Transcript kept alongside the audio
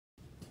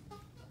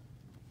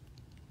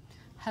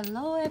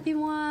Hello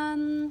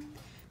everyone,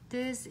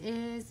 this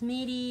is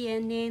Midi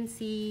and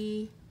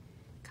Nancy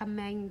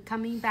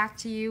coming back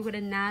to you with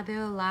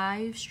another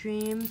live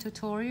stream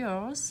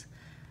tutorials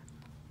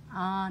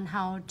on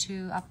how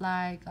to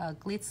apply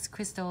glitz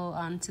crystal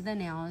onto the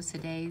nails.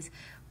 Today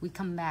we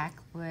come back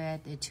with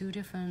two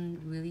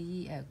different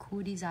really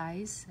cool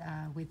designs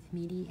with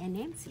Midi and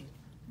Nancy.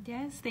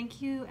 Yes,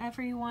 thank you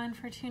everyone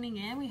for tuning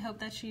in. We hope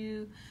that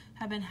you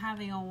have been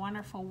having a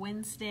wonderful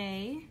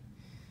Wednesday.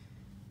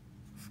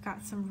 We've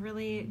got some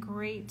really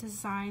great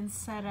designs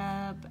set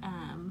up,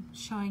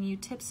 showing you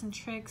tips and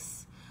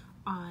tricks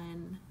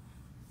on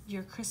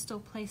your crystal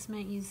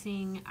placement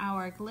using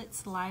our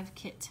Glitz live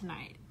kit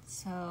tonight.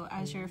 So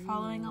as you're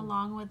following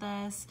along with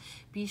us,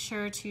 be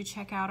sure to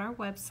check out our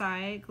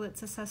website,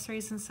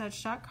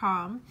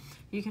 glitzaccessoriesandsuch.com.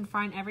 You can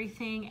find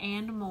everything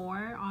and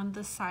more on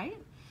the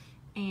site.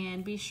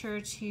 And be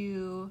sure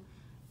to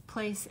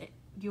place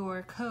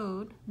your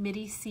code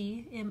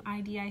MIDIC,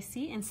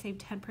 M-I-D-I-C, and save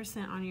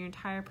 10% on your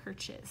entire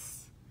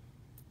purchase.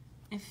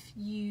 If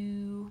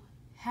you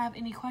have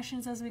any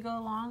questions as we go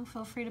along,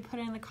 feel free to put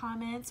it in the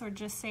comments or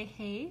just say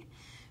hey.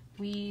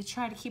 We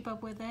try to keep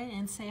up with it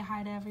and say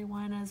hi to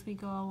everyone as we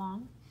go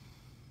along.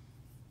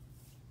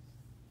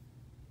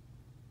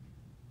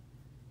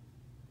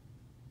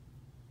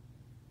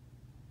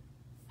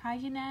 Hi,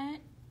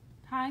 Yannette.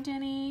 Hi,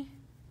 Jenny.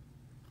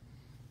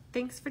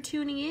 Thanks for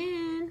tuning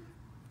in.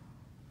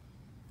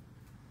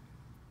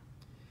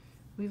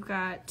 We've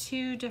got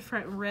two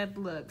different red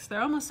looks.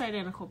 They're almost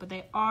identical, but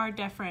they are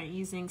different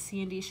using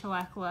C&D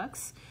Shellac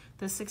Luxe,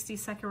 the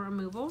 60-second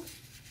removal.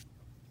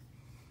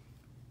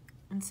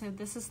 And so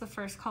this is the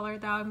first color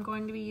that I'm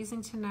going to be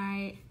using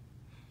tonight,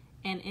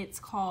 and it's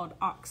called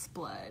Ox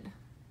Blood.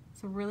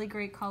 It's a really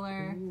great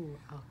color. Ooh,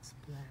 Ox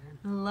Blood.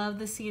 I love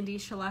the C&D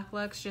Shellac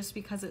Luxe just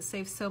because it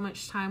saves so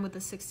much time with the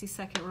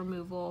 60-second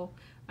removal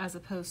as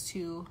opposed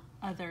to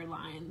other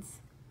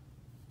lines.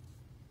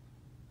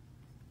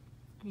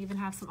 I even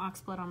have some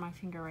ox blood on my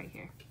finger right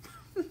here.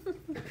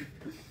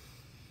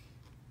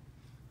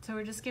 So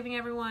we're just giving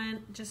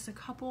everyone just a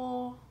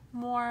couple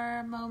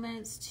more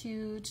moments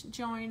to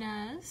join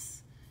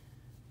us,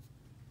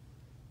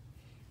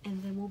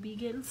 and then we'll be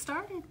getting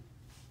started.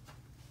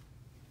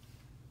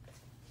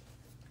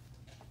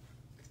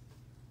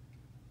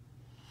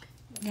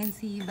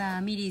 Nancy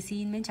và Midi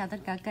xin mến chào tất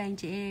cả các anh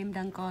chị em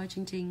đang coi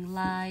chương trình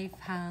live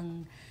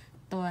hàng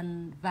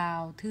tuần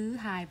vào thứ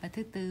hai và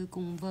thứ tư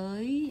cùng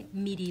với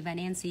Midi và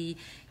Nancy.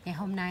 Ngày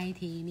hôm nay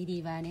thì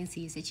Midi và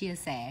Nancy sẽ chia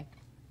sẻ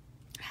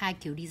hai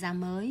kiểu design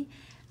mới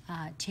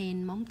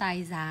trên móng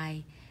tay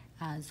dài,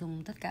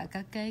 dùng tất cả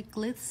các cái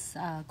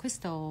glitz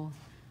crystal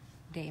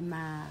để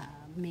mà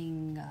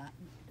mình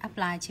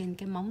apply trên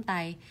cái móng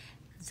tay.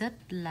 Rất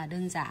là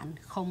đơn giản,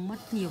 không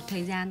mất nhiều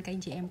thời gian, các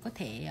anh chị em có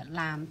thể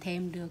làm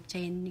thêm được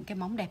trên những cái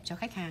móng đẹp cho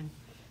khách hàng.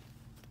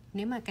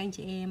 Nếu mà các anh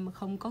chị em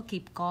không có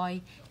kịp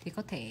coi thì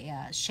có thể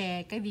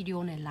share cái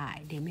video này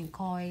lại để mình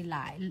coi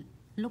lại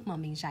lúc mà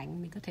mình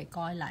rảnh, mình có thể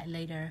coi lại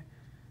later.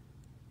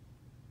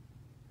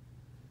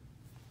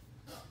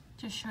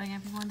 Just showing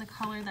everyone the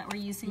color that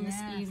we're using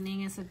this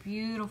evening is a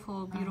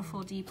beautiful,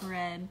 beautiful deep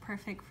red,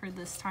 perfect for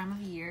this time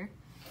of year.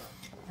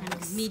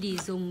 Midi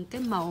dùng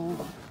cái màu.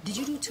 Did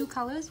you do two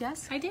colors?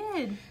 Yes, I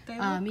did.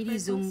 Midi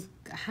dùng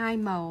hai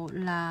màu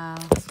là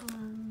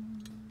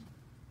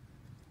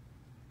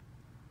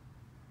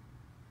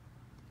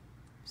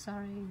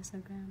sorry,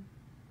 Instagram.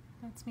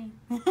 That's me.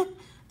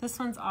 This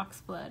one's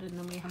ox blood, and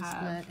then we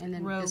have and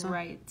then rose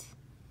right.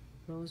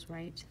 Rose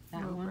right,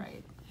 that Rose one.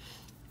 Right.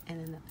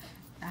 And then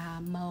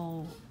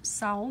màu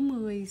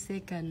 60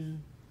 second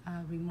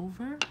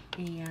remover,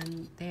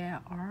 and there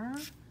are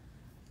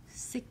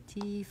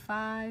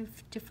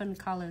 65 different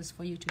colors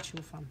for you to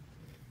choose from.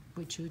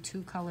 We choose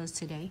two colors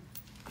today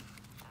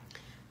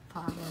for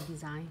our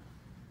design.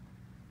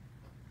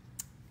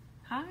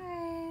 Hi,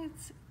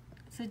 it's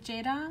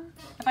Jada.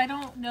 If I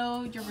don't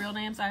know your real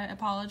names, I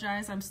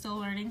apologize. I'm still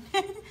learning.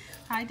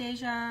 Hi,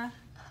 Deja.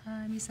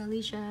 Hi, Miss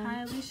Alicia.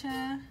 Hi,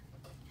 Alicia.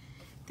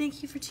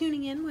 Thank you for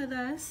tuning in with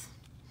us.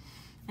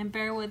 And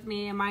bear with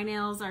me, my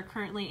nails are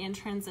currently in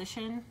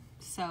transition,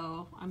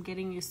 so I'm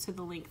getting used to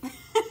the length.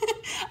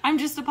 I'm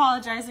just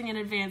apologizing in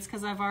advance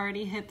because I've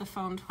already hit the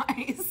phone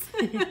twice.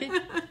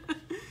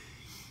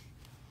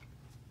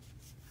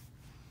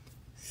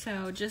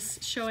 So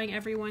just showing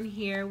everyone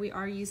here, we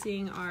are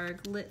using our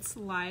Glitz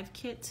live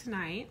kit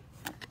tonight,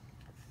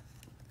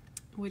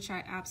 which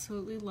I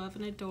absolutely love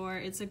and adore.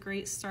 It's a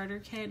great starter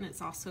kit, and it's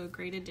also a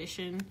great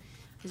addition.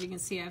 As you can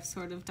see, I've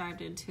sort of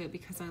dived into it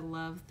because I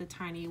love the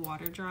tiny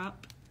water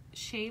drop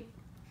shape.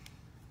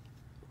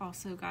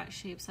 Also got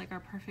shapes like our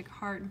perfect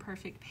heart and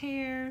perfect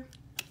pear.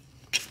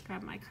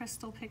 Grab my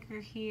crystal picker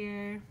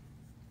here.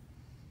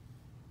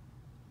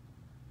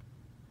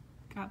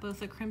 Got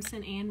both a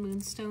crimson and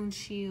moonstone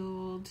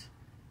shield.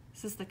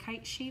 This is the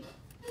kite shape.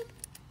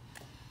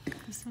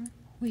 This one?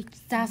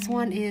 That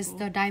one is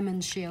the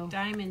diamond shield.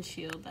 Diamond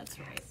shield, that's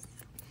right.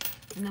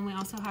 And then we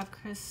also have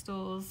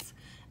crystals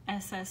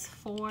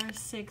SS4,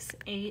 6,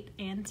 8,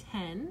 and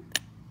 10.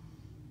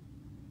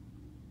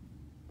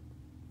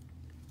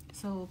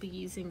 So we'll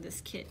be using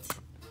this kit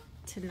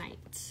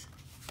tonight.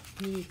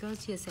 Midi có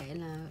chia sẻ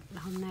là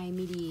hôm nay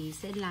Midi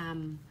sẽ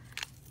làm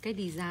cái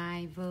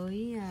design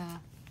với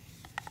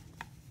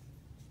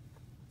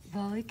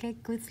cái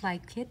Glitz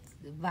Light Kit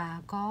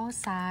và có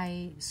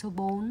size số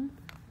 4,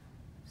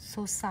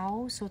 số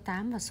 6, số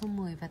 8 và số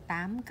 10 và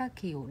 8 các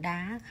kiểu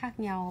đá khác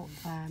nhau.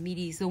 Và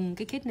Midi dùng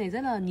cái kit này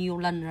rất là nhiều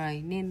lần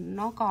rồi nên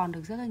nó còn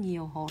được rất là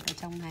nhiều hột ở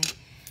trong này.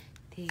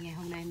 Thì ngày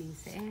hôm nay mình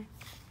sẽ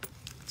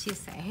chia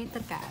sẻ hết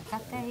tất cả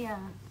các cái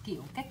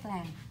kiểu cách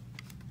làm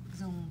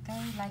dùng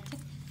cái light kit.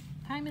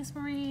 Hi, Miss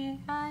Marie.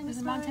 Hi, Miss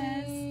Montez.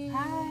 Marie.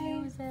 Hi.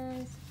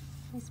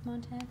 Miss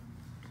Montez.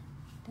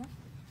 Okay.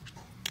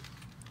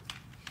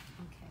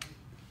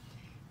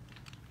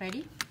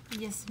 Ready?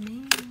 Yes,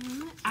 ma'am.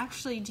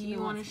 Actually, do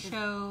you want to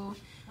show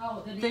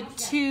the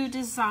nails? two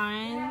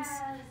designs?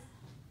 Yes.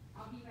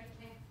 I'll be right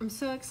there. I'm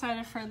so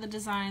excited for the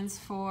designs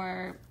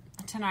for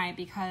tonight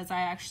because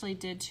I actually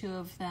did 2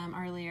 of them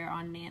earlier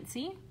on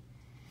Nancy.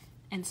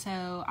 And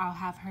so I'll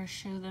have her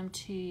show them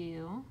to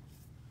you.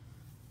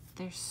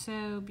 They're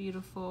so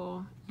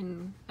beautiful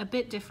and a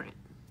bit different.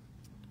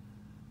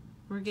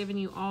 We're giving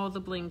you all the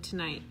bling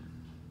tonight.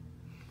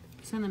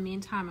 So in the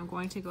meantime, I'm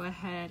going to go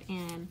ahead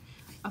and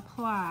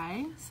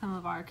apply some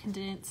of our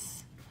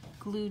condensed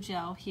glue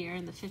gel here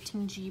in the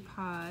 15G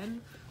pod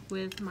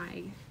with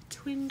my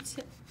twin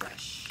tip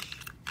brush.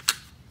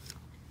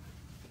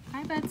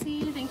 Hi,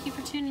 Betsy. Thank you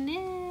for tuning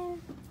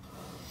in.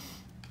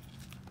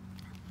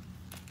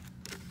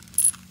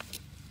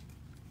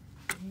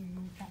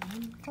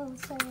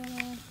 Closer.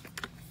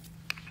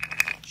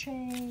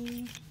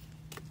 Tray.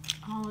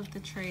 All of the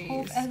trays.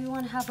 Hope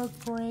everyone have a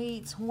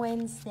great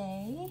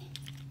Wednesday.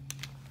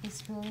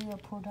 It's really a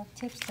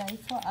productive day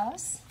for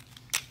us.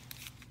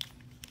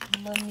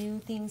 Learn new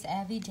things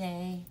every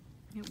day.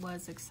 It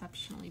was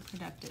exceptionally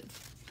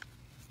productive.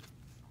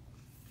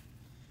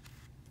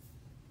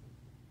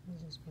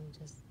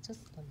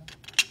 Just a little.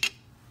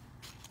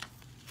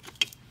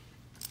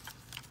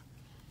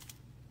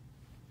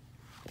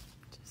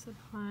 Just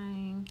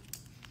applying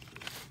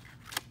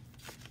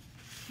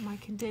my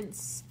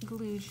condensed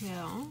glue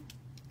gel.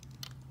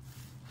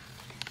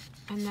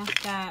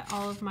 Enough that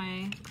all of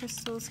my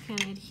crystals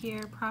can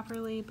adhere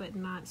properly, but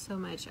not so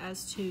much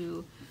as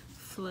to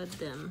flood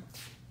them.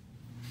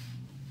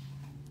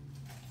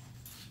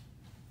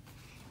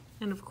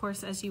 And of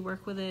course, as you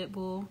work with it,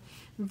 will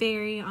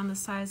vary on the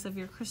size of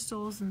your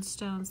crystals and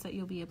stones that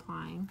you'll be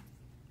applying.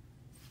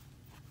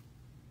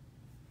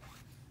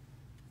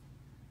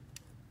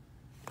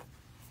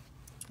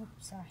 Oops,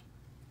 sorry.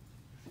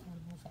 I'll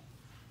move it.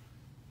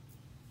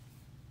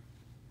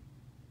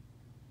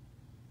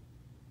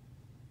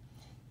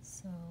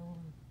 So,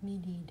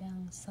 Midi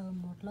đang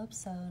sơn một lớp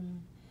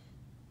sơn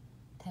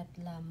thật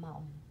là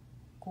mỏng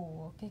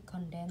của cái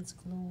condensed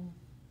glue,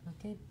 và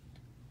cái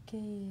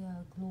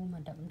glue mà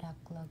đậm đặc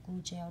là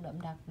glue gel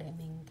đậm đặc để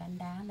mình gắn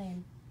đá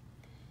lên.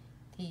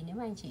 Thì nếu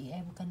mà anh chị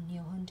em cần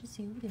nhiều hơn chút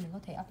xíu thì mình có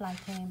thể apply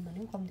thêm, mà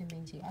nếu không thì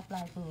mình chỉ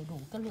apply vừa đủ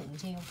cái lượng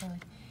gel thôi.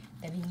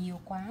 Tại vì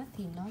nhiều quá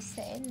thì nó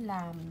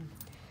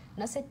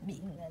sẽ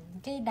bị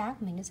cái đá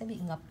của mình nó sẽ bị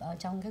ngập ở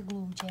trong cái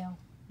glue gel,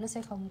 nó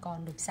sẽ không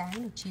còn được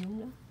sáng được chiếu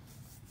nữa.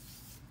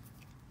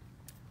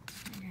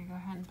 I'm gonna go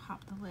ahead and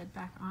pop the lid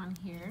back on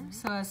here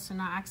so as to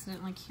not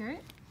accidentally cure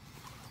it.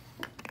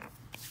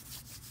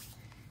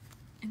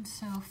 And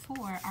so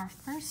for our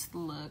first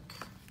look,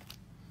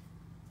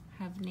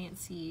 have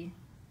Nancy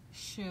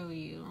show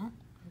you,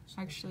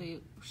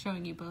 actually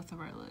showing you both of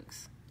our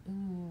looks.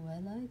 Ooh, I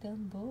like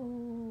them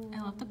both.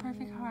 I love the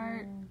perfect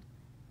heart,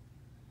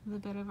 the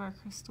bit of our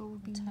crystal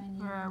bead,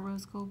 or our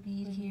rose gold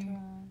bead here.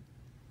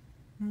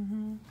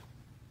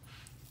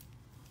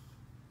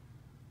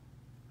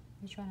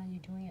 Which one are you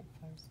doing it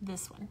first?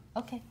 This one.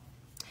 Okay.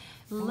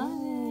 Love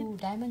Ooh,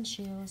 it. diamond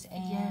shields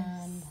and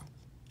Yes.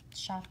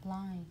 sharp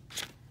line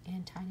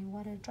and tiny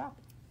water drop.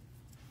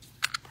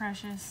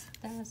 Precious.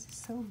 That's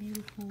so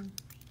beautiful.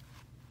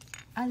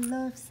 I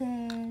love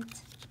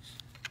that.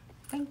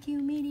 Thank you,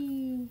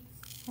 Midi,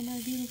 for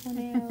my beautiful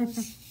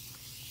nails.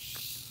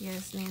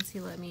 Yes, Nancy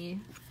let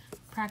me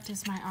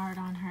practice my art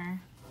on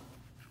her.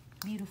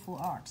 Beautiful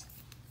art.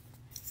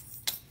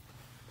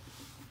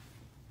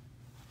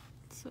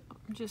 So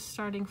I'm just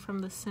starting from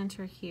the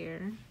center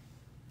here.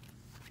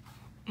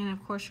 And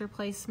of course your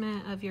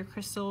placement of your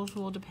crystals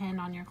will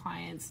depend on your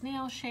client's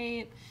nail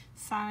shape,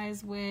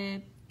 size,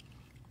 width,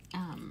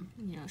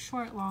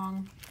 short,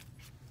 long.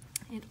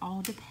 It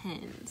all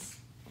depends.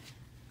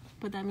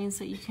 But that means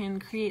that you can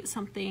create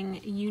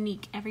something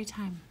unique every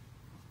time.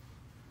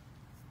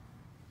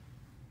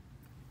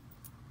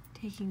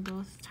 Taking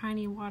both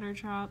tiny water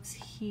drops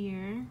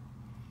here.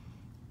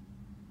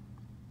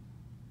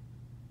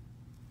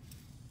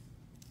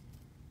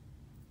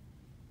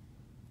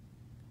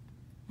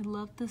 I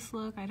love this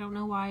look. I don't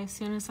know why. As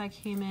soon as I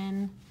came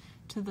in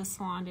to the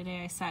salon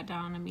today, I sat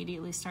down and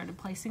immediately started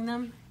placing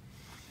them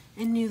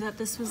and knew that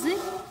this was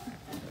it.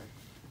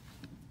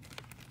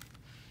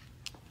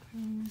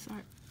 Here's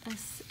our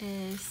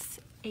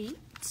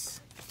SS8.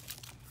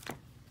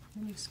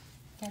 Let me just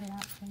get it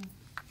out for you.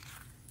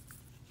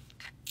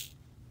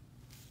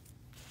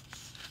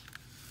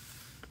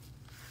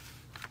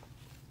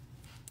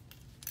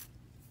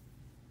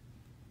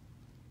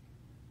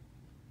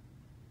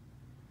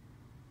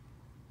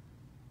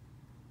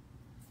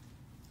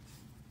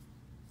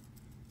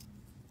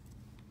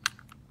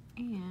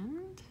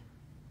 And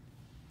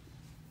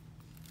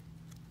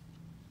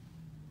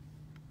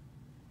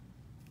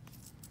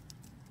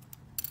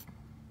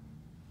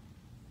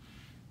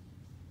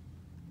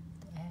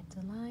add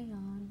the line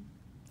on.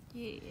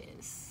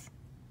 yes,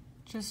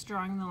 just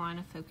drawing the line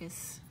of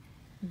focus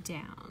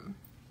down.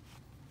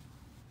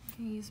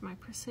 I'm gonna use my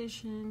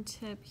precision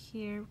tip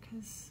here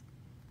because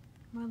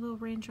my little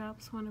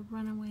raindrops want to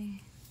run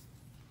away,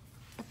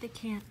 but they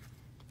can't.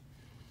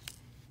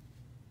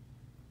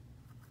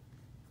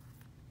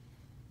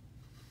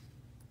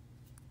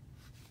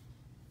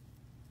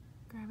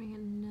 Grabbing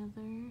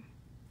another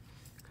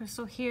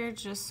crystal here,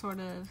 just sort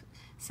of,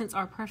 since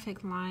our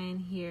perfect line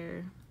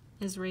here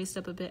is raised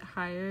up a bit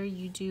higher,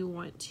 you do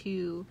want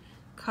to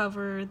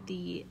cover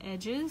the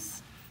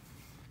edges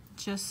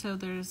just so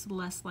there's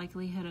less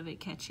likelihood of it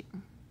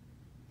catching.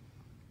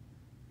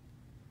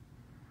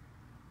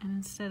 And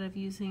instead of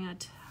using a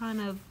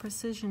ton of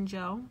precision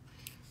gel,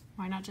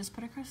 why not just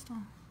put a crystal?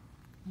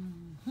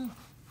 Mm-hmm.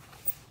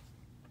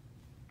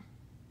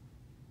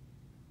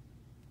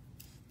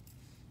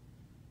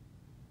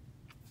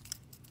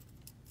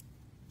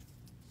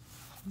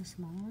 A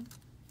small one.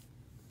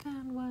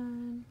 Found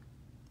one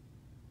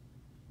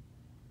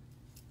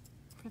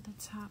for the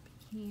top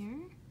here.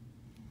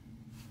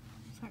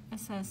 So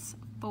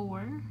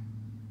SS4.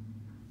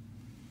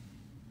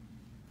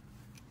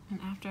 And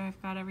after I've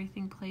got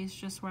everything placed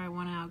just where I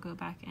want it, I'll go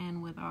back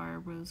in with our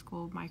rose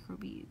gold micro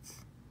beads.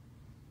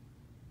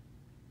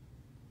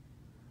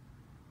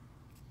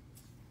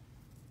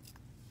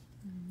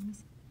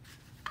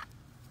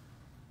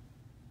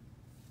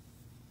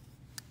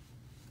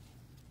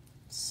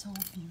 So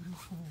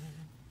beautiful.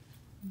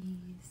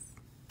 Yes,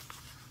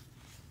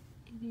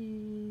 it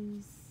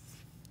is.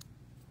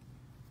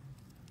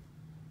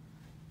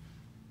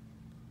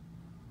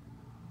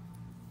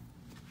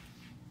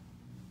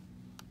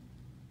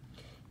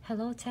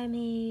 Hello,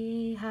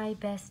 Tammy. Hi,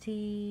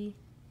 Bestie.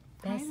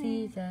 Hi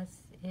Bestie that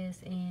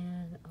is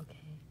in. Okay.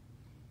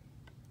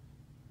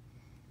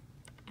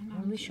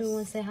 And We sure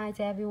want to say hi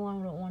to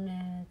everyone. We don't want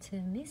to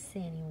miss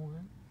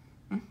anyone.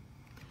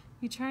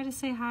 We try to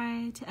say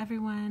hi to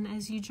everyone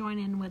as you join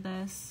in with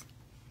us.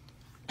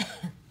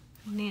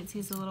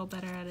 Nancy's a little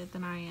better at it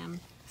than I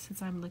am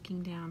since I'm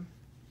looking down.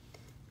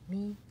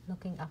 Me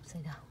looking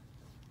upside down.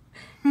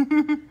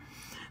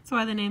 That's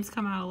why the names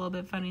come out a little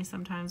bit funny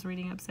sometimes,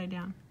 reading upside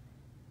down.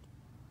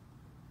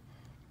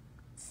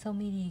 So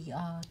Midi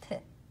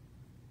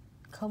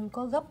không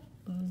có gấp.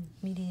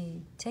 Midi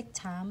take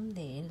time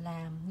để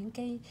làm những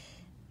cái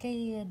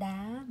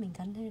đá, mình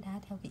gắn cái đá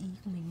theo cái ý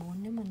của mình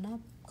muốn. Nếu mà nó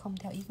không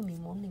theo ý của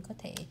mình muốn, mình có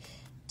thể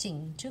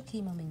chỉnh trước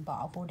khi mà mình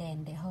bỏ vô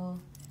đèn để hơ.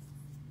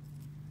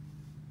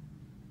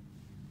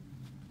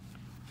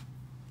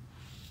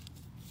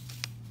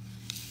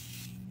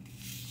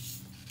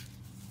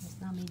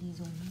 Nào mình đi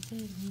dùng cái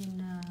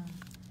viên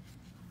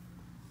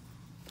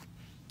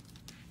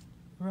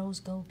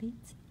rose gold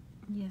beads.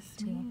 Yes,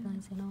 to apply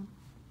it on.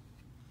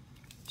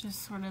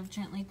 Just sort of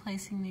gently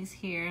placing these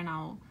here, and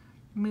I'll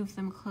move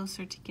them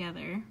closer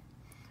together.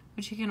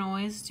 What you can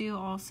always do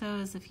also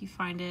is if you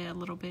find it a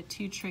little bit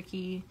too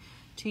tricky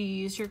to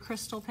use your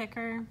crystal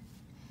picker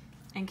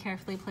and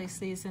carefully place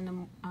these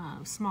into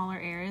smaller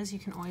areas, you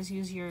can always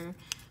use your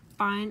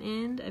fine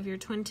end of your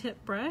twin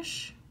tip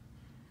brush,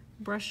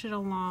 brush it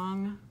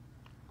along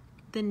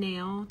the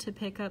nail to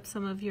pick up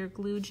some of your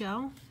glue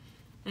gel,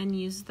 and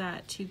use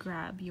that to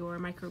grab your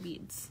micro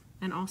beads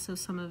and also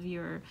some of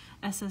your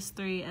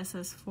SS3,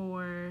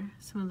 SS4,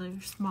 some of the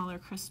smaller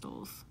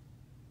crystals.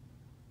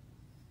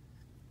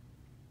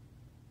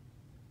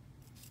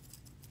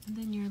 And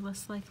then you're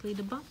less likely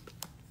to bump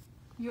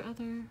your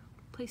other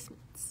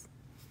placements.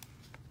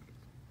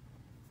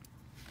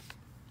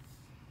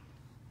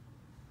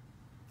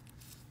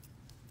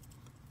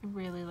 I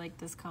really like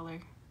this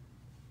color.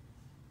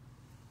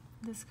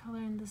 This color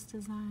and this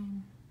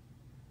design.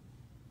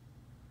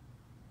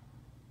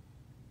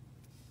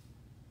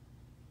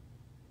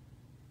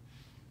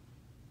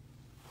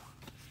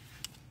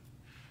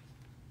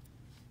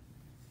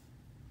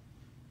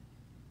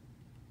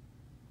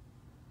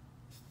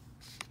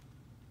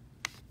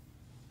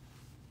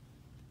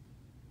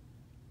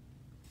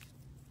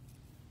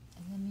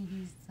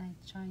 Midi's like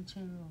trying to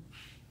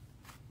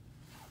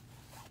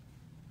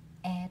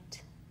add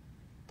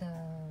the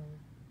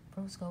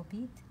rose gold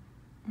bead.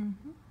 Any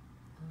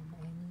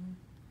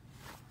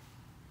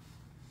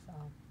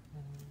of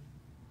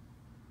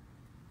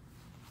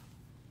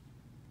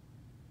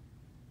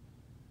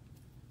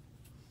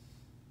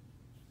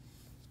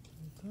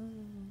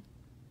good.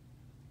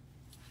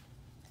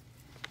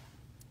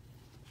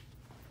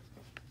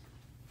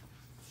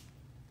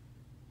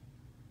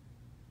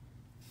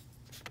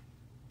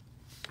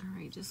 All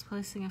right, just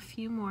placing a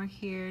few more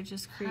here,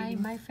 just creating.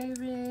 Hi, my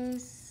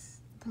favorites.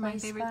 My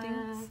favorite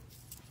things.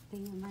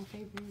 My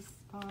favorite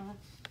spot.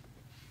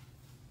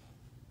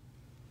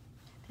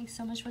 Thanks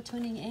so much for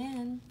tuning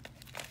in.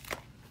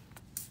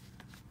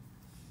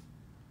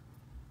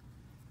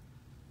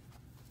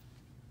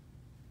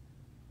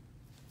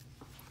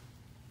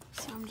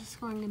 So I'm just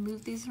going to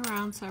move these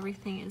around so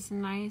everything is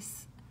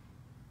nice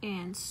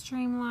and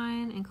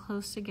streamlined and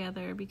close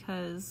together,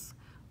 because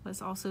what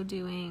it's also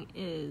doing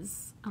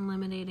is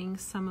eliminating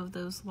some of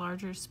those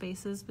larger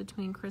spaces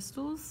between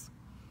crystals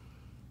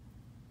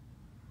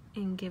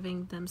and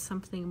giving them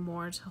something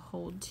more to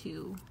hold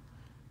to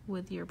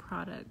with your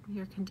product,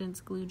 your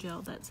condensed glue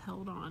gel that's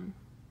held on.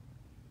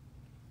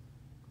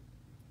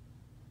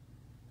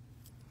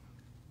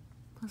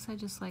 Plus, I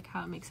just like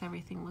how it makes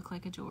everything look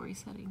like a jewelry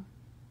setting.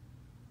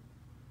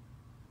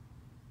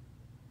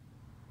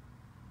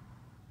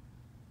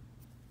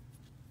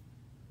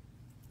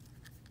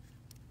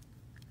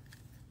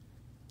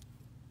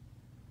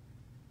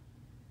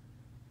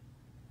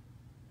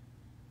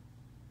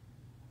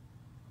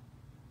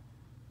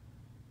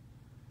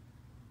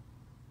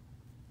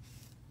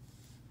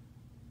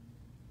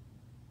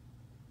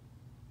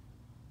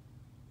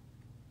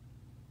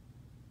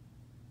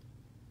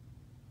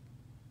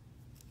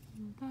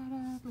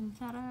 Move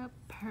that up,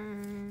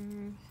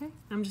 perfect.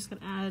 I'm just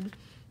gonna add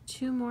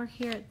 2 more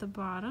here at the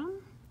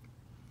bottom,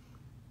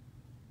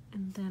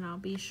 and then I'll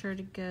be sure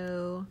to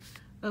go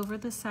over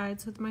the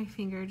sides with my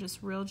finger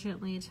just real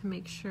gently to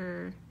make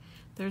sure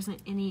there isn't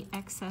any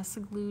excess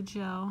glue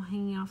gel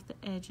hanging off the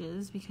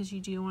edges, because you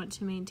do want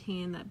to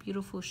maintain that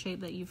beautiful shape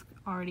that you've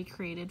already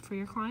created for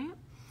your client.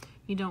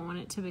 You don't want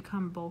it to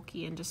become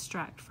bulky and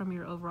distract from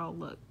your overall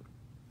look.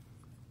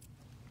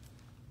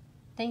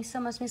 Thanks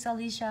so much, Miss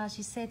Alicia.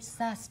 She said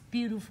that's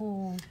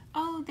beautiful.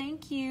 Oh,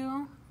 thank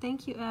you.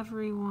 Thank you,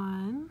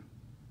 everyone.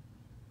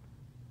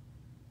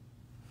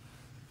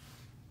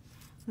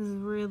 This is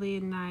really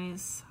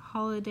nice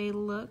holiday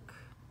look.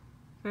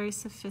 Very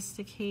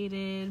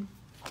sophisticated.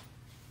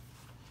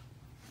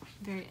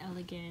 Very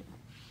elegant.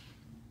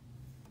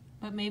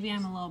 But maybe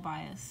I'm a little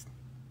biased.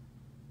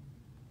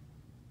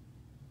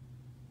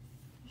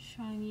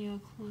 Showing you a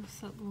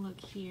close-up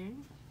look here.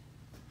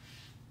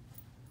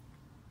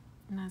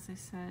 And as I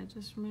said,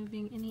 just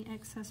removing any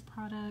excess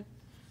product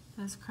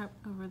that's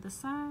crept over the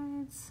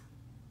sides.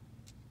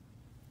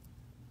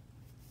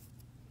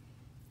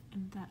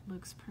 And that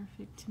looks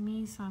perfect to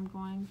me, so I'm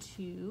going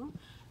to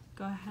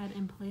go ahead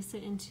and place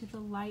it into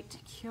the light to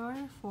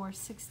cure for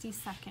 60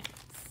 seconds.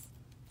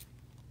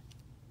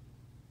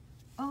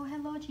 Oh,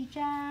 hello, chị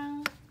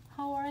Trang.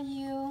 How are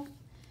you?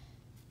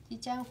 Chị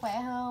Trang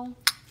khỏe không?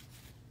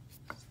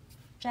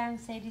 Trang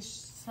said it's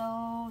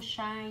so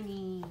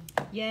shiny.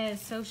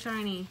 Yes, so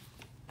shiny.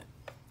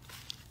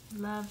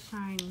 Love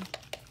shiny.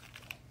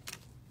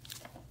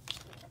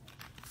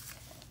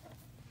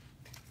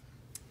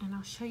 And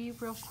I'll show you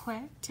real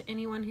quick to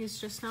anyone who's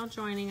just now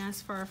joining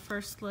us for our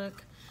first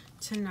look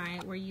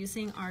tonight. We're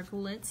using our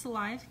Glitz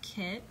Live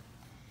kit,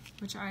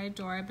 which I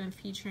adore. I've been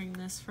featuring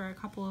this for a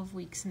couple of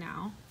weeks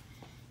now,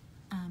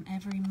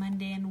 every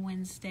Monday and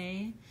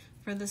Wednesday.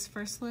 For this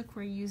first look,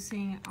 we're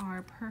using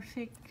our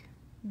Perfect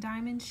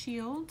Diamond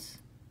Shield,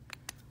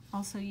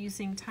 also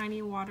using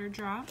tiny water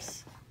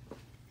drops,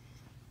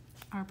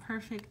 our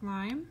Perfect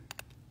Lime,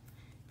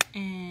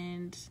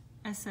 and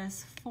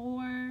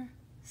SS4,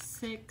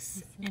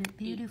 6, and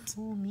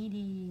beautiful 8.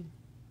 Midi.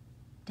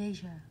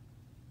 Deja.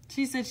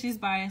 She said she's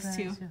biased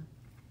too.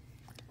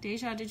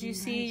 Deja, did you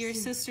see your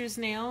sister's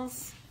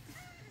nails?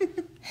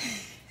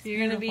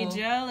 You're gonna be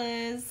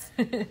jealous.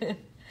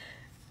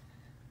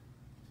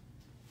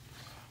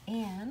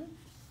 And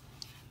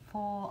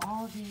for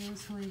all of you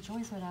who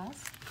enjoys with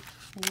us,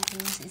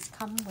 it's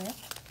come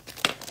with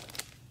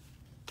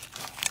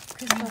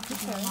crystal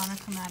pictures.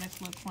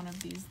 Monochromatic look one of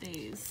these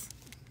days.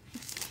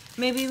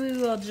 Maybe we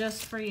will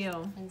just for you.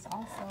 And it's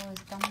also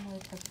come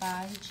with the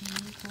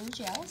 5G glue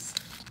gels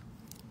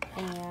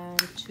and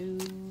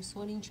 2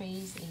 sorting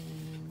trays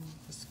and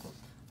the scoop.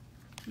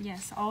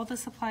 Yes, all the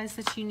supplies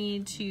that you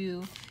need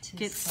to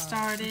get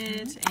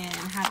started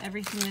and have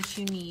everything that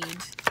you need.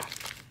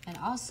 And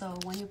also,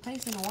 when you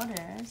place in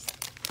orders,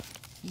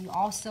 you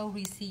also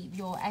receive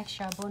your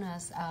extra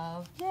bonus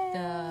of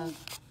the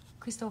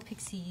Crystal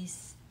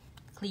Pixies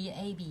Clear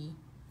AB.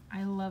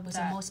 I love was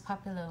that. The most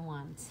popular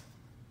ones.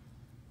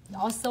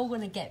 You're also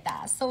gonna get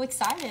that. So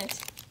excited!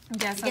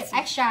 Yes, you get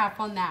extra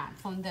from that.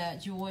 From the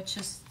you will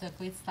just the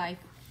Glitz Life,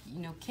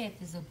 kit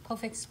is a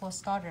perfect for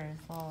starter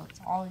for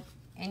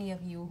any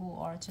of you who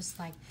are just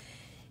like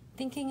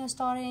thinking of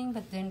starting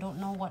but then don't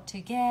know what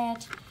to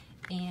get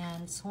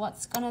and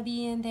what's gonna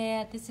be in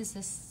there. This is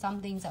just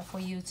something that for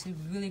you to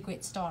really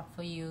great start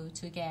for you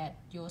to get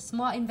your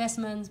small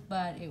investments,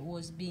 but it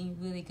was being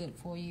really good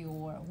for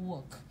your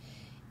work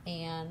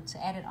and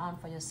to add it on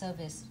for your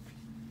service.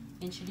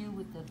 Introduce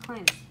with the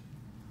clients.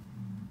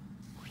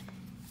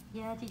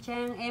 Yeah, chị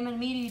Trang, em and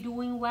Midi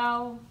doing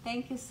well.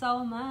 Thank you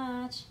so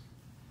much.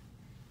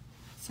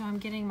 So I'm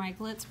getting my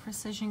Glitz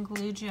Precision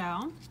Glue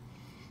Gel,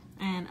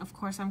 and of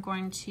course I'm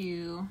going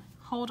to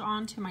hold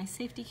on to my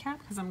safety cap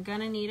because I'm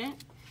gonna need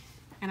it,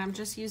 and I'm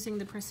just using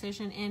the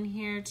precision in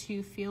here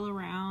to feel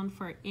around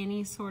for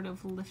any sort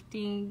of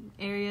lifting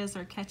areas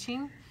or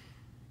catching.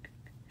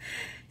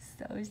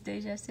 So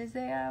Deja says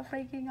they are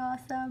freaking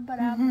awesome, but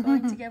I'm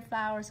going to get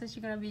flowers, so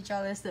she's gonna be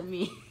jealous of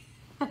me.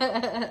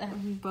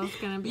 We're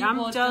both gonna be.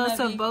 I'm jealous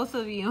of both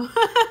of you.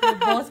 We're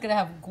both gonna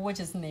have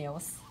gorgeous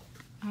nails.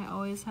 I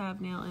always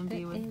have nail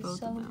envy with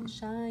both of them. It's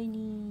so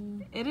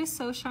shiny. It is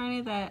so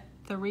shiny that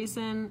the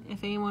reason,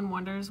 if anyone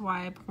wonders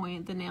why I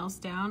point the nails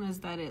down, is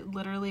that it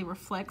literally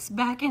reflects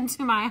back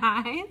into my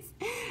eyes.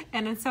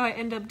 And then so I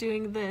end up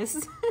doing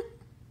this.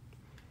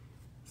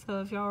 So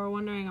if y'all were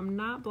wondering, I'm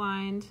not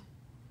blind.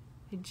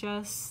 I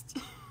just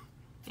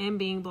am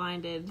being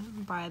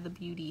blinded by the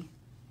beauty.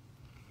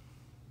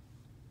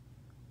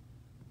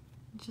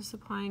 Just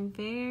applying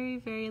very,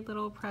 very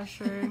little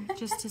pressure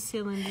just to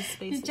seal in the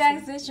spaces.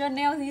 Jackson, your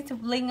nails need to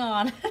bling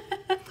on.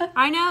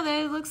 I know,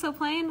 they look so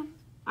plain.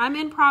 I'm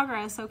in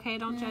progress, okay?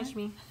 Don't judge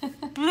me.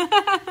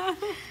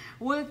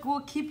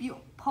 We'll keep you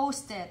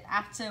posted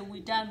after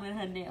we're done with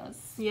her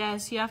nails.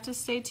 Yes, you have to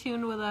stay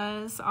tuned with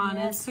us on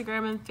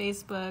Instagram and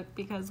Facebook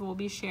because we'll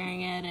be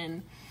sharing it.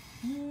 And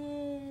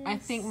I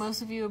think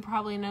most of you would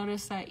probably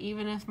notice that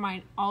even if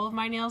all of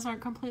my nails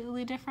aren't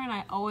completely different,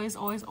 I always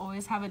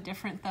have a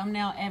different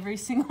thumbnail every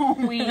single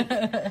week.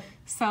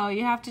 So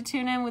you have to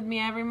tune in with me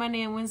every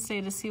Monday and Wednesday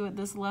to see what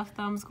this left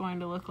thumb's going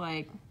to look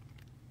like.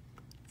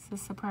 It's a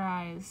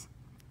surprise.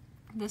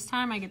 This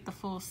time I get the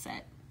full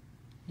set.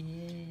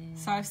 Yeah.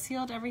 So I've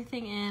sealed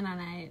everything in,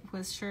 and I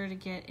was sure to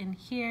get in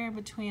here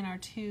between our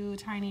two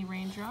tiny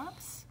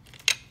raindrops.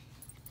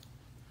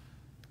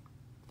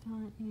 Fill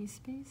in any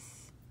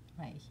space.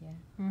 Right here.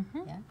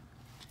 Mm-hmm. Yeah.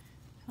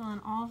 Fill in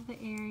all of the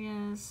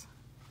areas.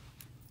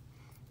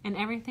 And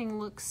everything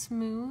looks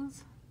smooth.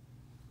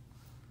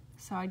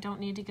 So I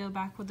don't need to go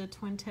back with a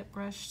twin tip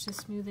brush to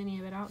smooth any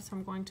of it out. So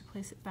I'm going to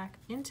place it back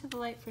into the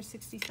light for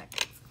 60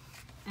 seconds.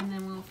 And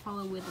then we'll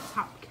follow with the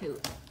top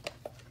coat.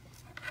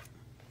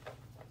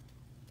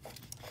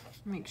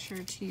 Make sure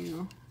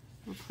to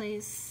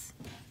replace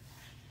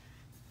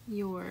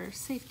your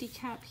safety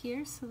cap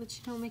here so that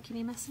you don't make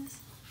any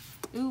messes.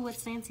 Ooh,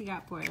 what's Nancy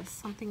got for us?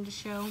 Something to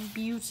show.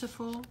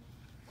 Beautiful.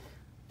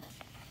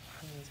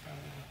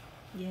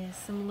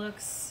 Yes, some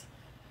looks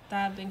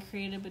that have been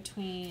created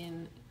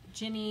between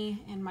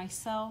Jenny and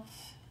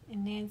myself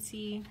and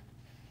Nancy.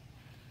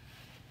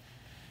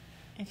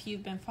 If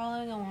you've been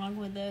following along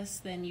with this,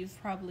 then you've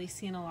probably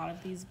seen a lot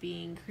of these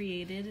being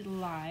created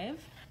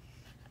live.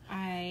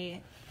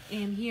 I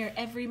am here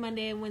every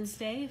Monday and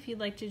Wednesday if you'd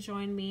like to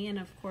join me. And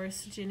of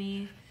course,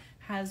 Jenny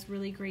has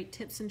really great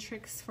tips and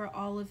tricks for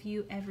all of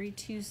you every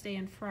Tuesday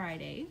and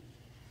Friday.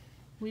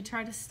 We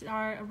try to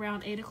start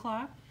around 8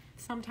 o'clock.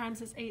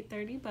 Sometimes it's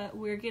 8:30, but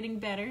we're getting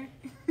better.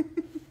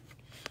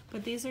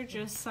 But these are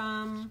just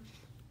some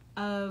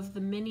of the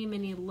many,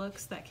 many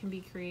looks that can be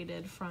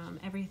created from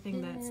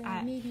everything that's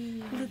at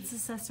Midi. Glitz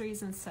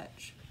accessories and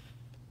such.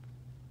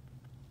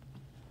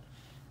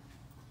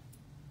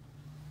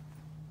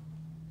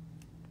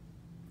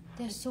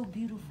 They're so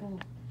beautiful.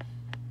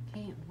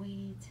 Can't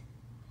wait.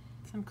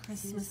 Some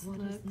Christmas What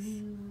looks. is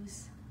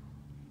news?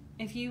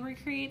 If you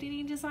recreate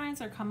any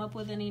designs or come up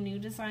with any new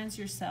designs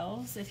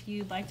yourselves, if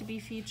you'd like to be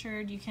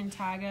featured, you can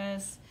tag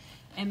us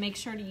and make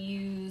sure to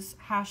use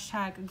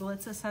hashtag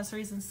Glitz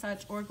accessories and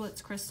such or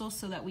Glitz crystals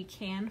so that we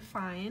can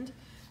find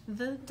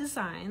the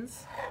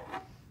designs.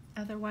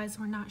 Otherwise,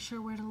 we're not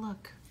sure where to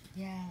look.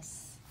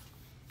 Yes.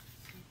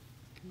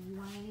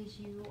 While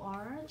you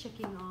are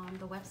checking on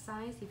the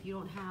websites, if you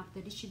don't have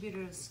the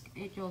distributors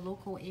at your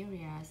local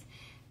areas,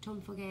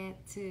 don't forget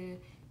to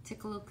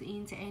take a look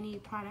into any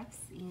products,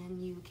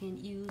 and you can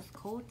use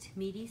code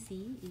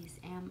MIDIC, is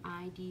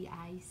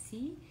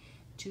MIDIC,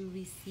 to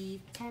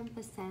receive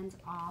 10%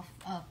 off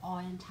of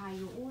our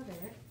entire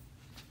order.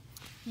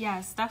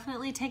 Yes,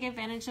 definitely take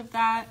advantage of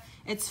that.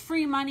 It's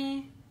free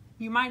money.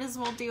 You might as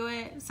well do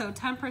it. So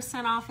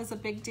 10% off is a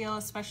big deal,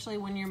 especially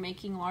when you're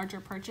making larger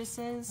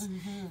purchases.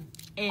 Mm-hmm.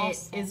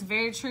 It is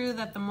very true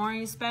that the more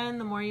you spend,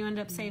 the more you end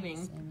up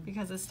saving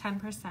because it's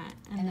 10%.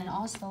 And then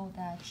also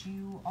that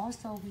you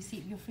also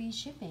receive your free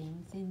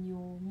shipping, then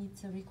you'll meet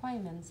the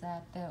requirements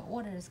that the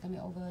order is going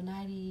to be over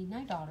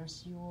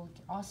 $99. You will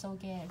also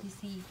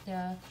receive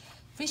the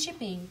free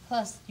shipping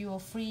plus your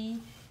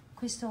free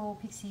Crystal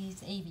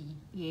Pixies AB.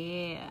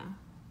 Yeah.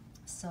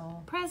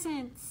 So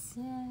presents.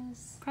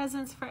 Yes.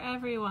 Presents for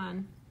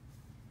everyone.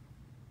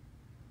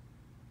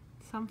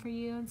 Some for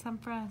you and some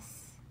for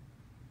us.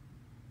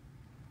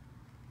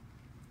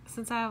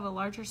 Since I have a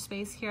larger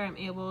space here, I'm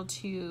able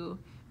to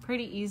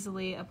pretty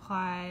easily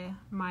apply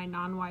my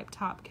non-wipe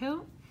top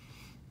coat.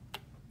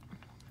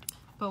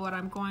 But what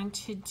I'm going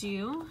to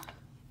do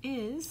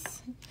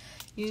is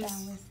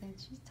use...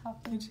 She's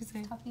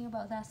talking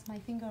about that's my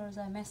fingers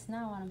are a mess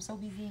now and I'm so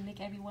busy and make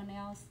everyone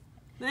else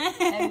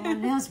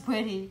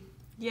pretty.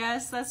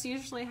 Yes, that's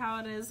usually how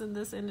it is in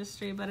this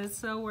industry, but it's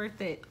so worth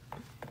it.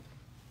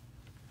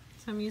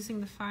 So I'm using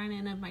the fine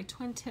end of my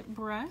twin tip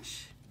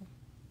brush.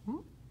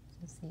 Ooh.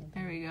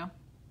 There we go.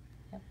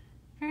 Yep.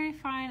 Very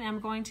fine. I'm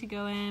going to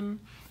go in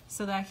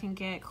so that I can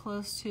get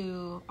close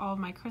to all of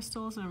my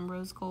crystals and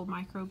rose gold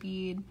micro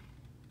bead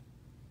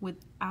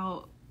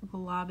without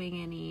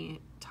globbing any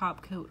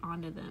top coat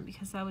onto them,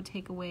 because that would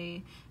take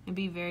away and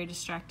be very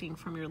distracting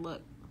from your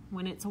look.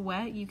 When it's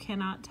wet, you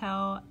cannot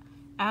tell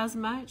as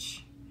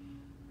much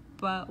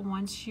but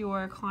once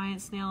your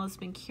client's nail has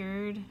been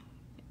cured,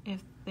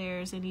 if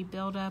there's any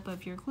buildup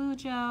of your glue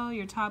gel,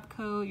 your top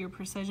coat, your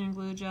precision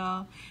glue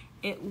gel,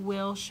 it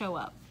will show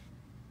up.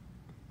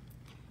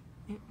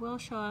 It will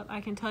show up.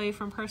 I can tell you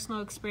from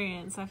personal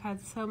experience. I've had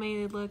so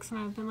many looks and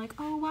I've been like,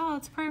 oh wow,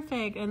 it's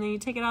perfect. And then you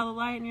take it out of the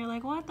light and you're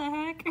like, what the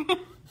heck?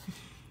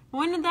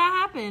 When did that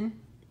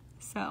happen?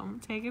 So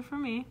take it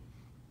from me.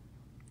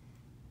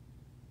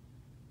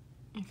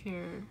 If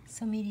you're...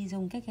 So Midi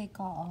dùng cái cây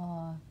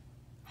cọ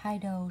hai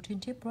đầu trên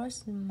chiếc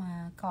brush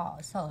mà cọ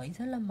sợi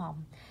rất là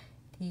mỏng.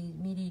 Thì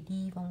Midi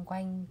đi vòng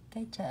quanh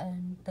cái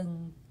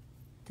từng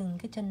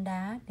cái chân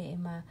đá để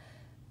mà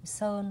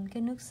sơn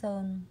cái nước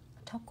sơn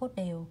top coat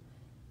đều.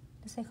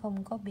 Nó sẽ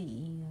không có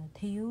bị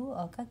thiếu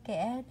ở các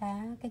kẽ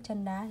đá, cái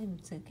chân đá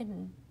thì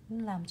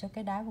nó làm cho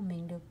cái đá của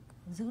mình được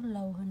giữ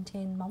lâu hơn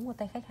trên móng của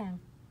tay khách hàng.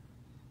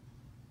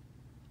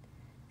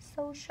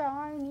 So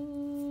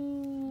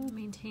shiny.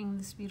 Maintaining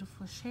this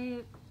beautiful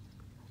shape,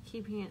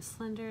 keeping it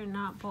slender and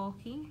not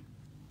bulky.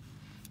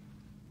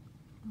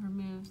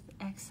 Remove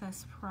the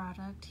excess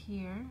product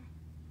here.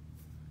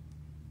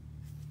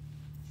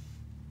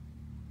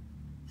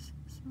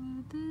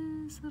 Smooth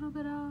this a little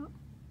bit out.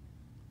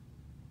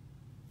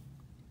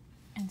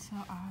 And so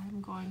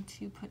I'm going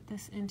to put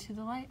this into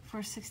the light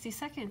for 60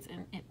 seconds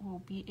and it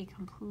will be a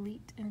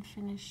complete and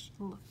finished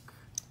look.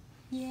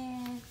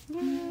 Yeah.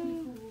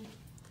 Yay.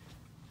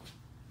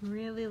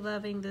 Really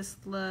loving this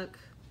look.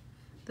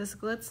 This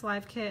Glitz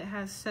Life Kit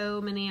has so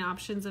many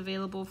options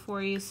available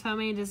for you, so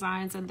many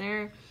designs, and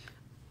there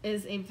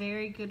is a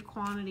very good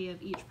quantity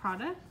of each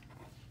product,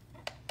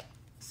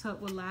 so it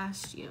will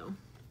last you.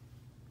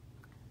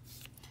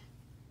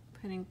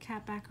 Putting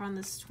cap back on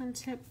this twin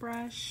tip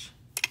brush.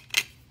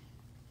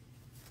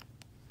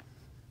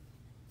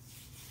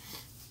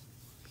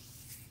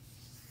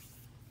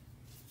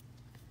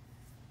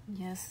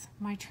 Yes,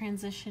 my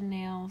transition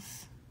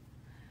nails.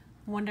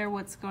 Wonder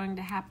what's going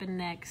to happen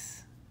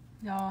next.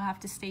 Y'all have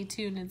to stay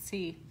tuned and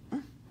see.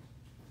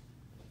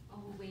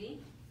 Oh,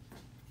 wait.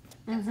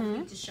 That's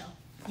something to show.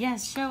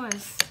 Yes, show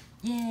us.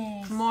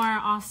 Yes. More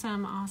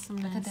awesomeness.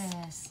 Look at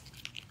this.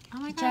 Oh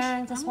my gosh.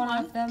 Jan, that's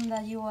one of them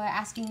that you were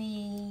asking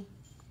me.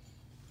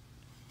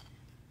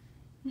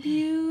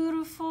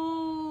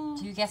 Beautiful.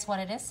 Do you guess what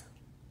it is?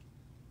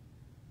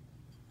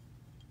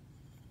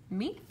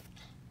 Me?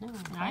 No,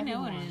 I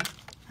know what everyone. it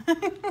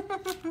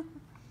is.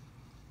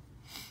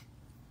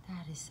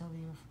 That is so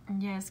beautiful.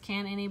 Yes,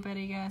 can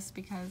anybody guess?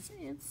 Because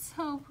it's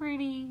so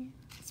pretty.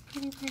 It's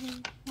pretty.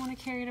 I want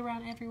to carry it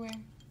around everywhere.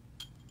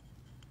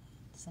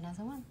 There's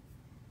another one.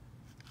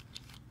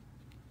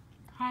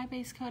 Hi,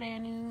 Base Coat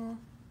Anu.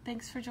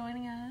 Thanks for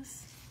joining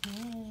us.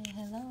 Hey,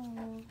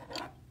 hello.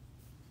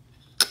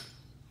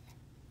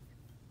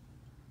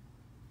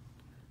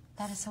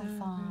 That is so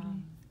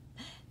fun.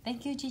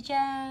 Thank you,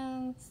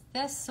 Jijan.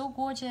 That's so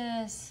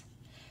gorgeous.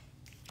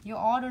 Your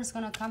order is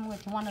gonna come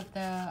with one of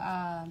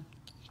the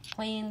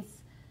plain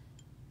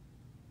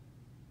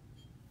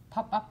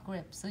pop-up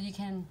grips, so you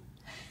can.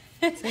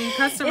 So you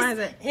customize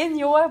it. In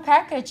your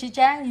package,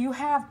 Jijan, you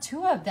have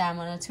two of them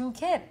on the two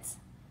kits.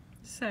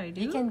 So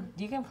do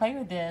You can play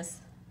with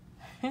this.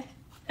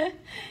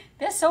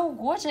 They're so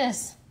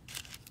gorgeous.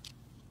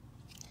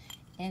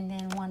 And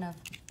then one of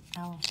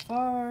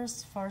our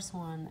first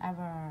one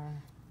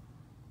ever.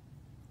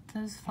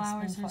 Those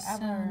flowers are so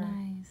forever.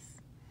 nice.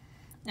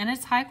 And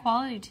it's high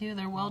quality too.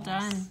 They're well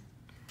done.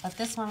 But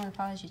this one,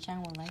 probably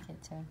Chi-chan will like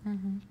it too.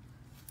 Mm-hmm.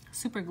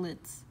 Super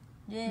glitz.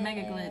 Yes.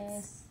 Mega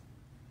glitz.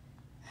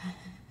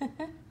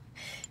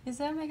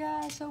 It's, oh my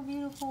gosh, so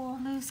beautiful.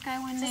 Blue sky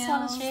wind Just nails.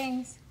 want to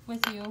share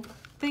with you.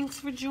 Thanks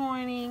for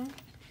joining.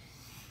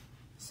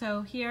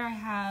 So here I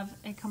have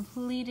a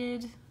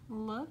completed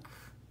look.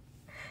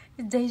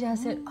 Deja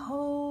said,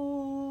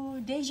 oh,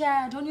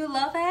 Deja, don't you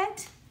love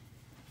it?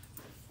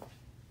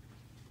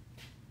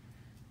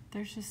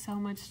 There's just so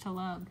much to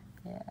love.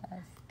 Yeah,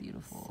 it's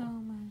beautiful. So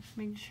much.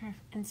 Making sure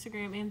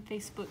Instagram and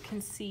Facebook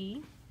can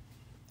see.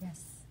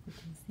 Yes, you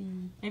can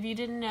see. If you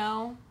didn't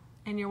know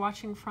and you're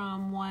watching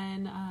from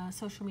one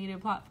social media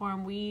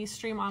platform, we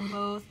stream on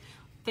both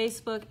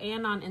Facebook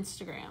and on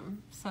Instagram.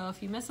 So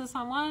if you miss us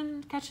on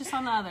one, catch us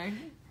on the other.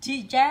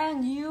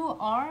 Ji-Jan, you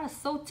are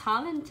so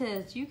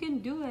talented. You can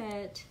do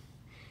it.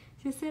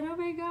 She said, oh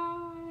my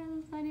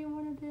God, I need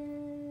one of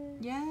this.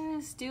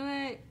 Yes, do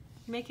it.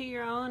 Make it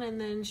your own and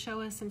then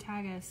show us and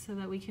tag us so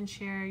that we can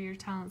share your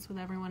talents with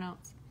everyone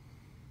else.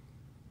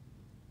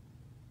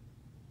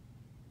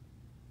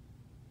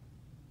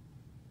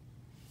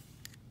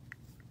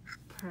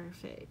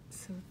 Perfect.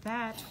 So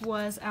that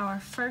was our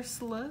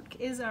first look,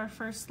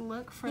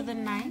 for the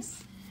night.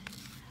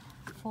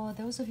 For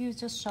those of you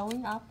just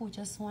showing up, we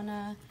just want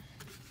to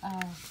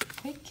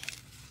quick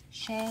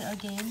share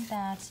again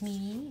that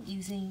me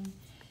using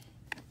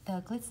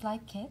the Glitz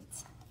Light Kit.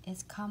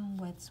 It's come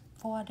with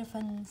 4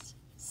 different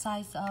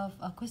size of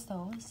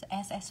crystals,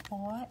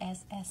 SS4,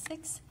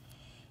 SS6,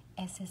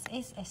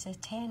 SS8,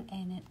 SS10,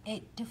 and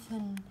 8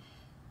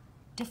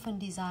 different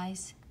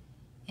designs.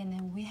 And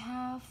then we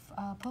have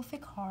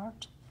Perfect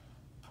Heart,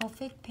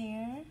 Perfect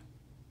Pair,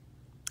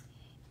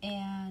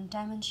 and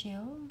diamond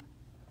shell,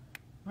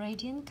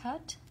 radiant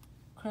cut,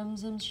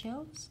 crimson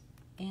shells,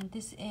 and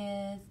this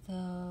is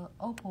the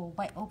opal,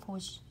 white opal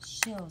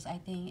shells, I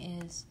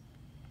think is,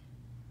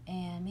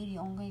 and Midi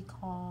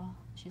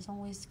she's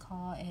always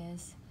call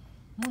as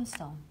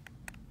moonstone.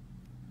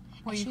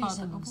 What do you call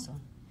it? Moonstone.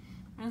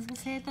 I was gonna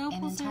say the opal.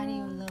 And then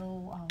tiny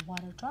little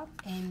water drop,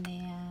 and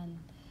then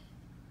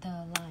the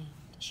line,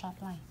 the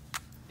sharp line.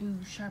 Ooh,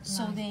 sharp line.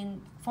 So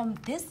then from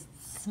this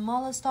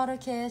smaller starter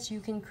kit, you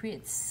can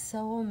create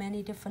so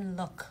many different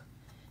look,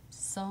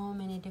 so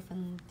many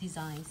different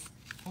designs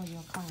for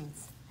your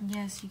clients.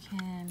 Yes, you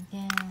can.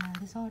 Yeah,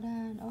 it's all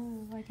done.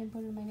 Oh, I can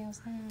put it in my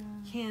nails now.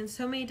 You can.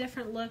 So many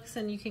different looks,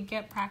 and you can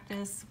get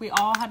practice. We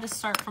all had to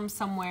start from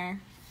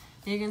somewhere.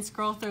 You can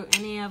scroll through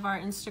any of our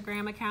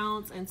Instagram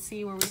accounts and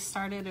see where we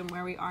started and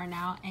where we are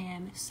now,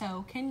 and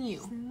so can you.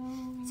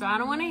 So I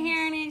don't want to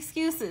hear any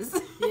excuses.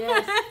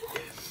 Yes.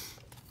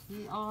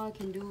 We all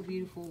can do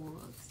beautiful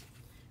looks.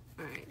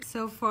 All right,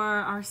 so for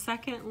our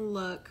second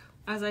look,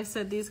 as I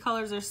said, these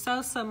colors are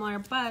so similar,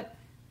 but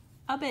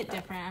a bit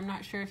different. I'm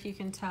not sure if you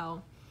can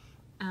tell.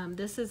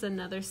 This is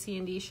another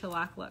C&D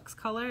Shellac Luxe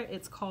color.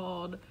 It's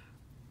called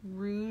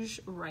Rouge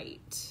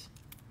Right.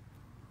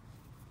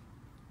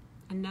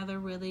 Another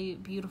really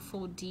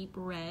beautiful deep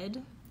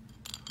red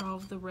for all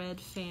of the red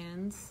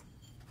fans.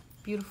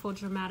 Beautiful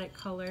dramatic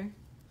color.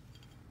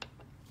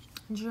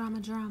 Drama,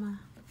 drama.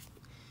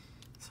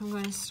 So I'm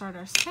going to start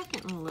our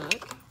second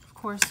look, of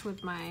course,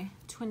 with my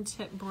twin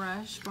tip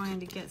brush, going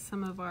to get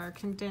some of our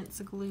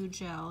condensed glue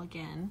gel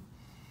again.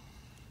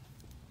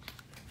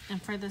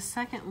 And for the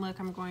second look,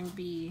 I'm going to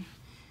be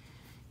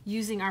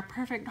using our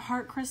perfect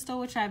heart crystal,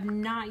 which I've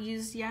not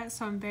used yet,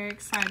 so I'm very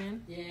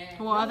excited.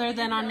 Yeah. Well, other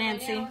than on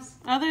Nancy.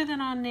 Other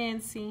than on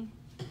Nancy.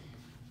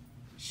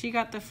 She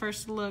got the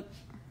first look.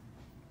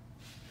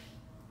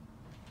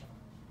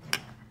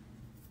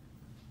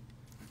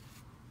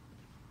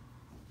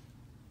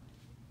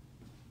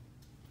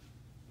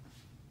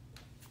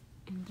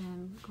 And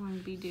then going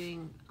to be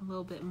doing a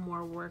little bit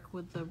more work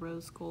with the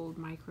rose gold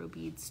micro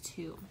beads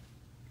too.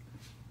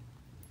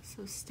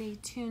 So stay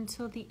tuned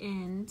till the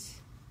end.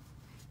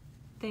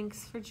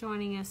 Thanks for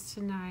joining us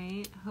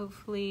tonight.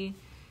 Hopefully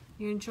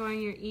you're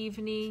enjoying your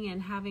evening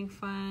and having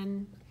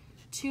fun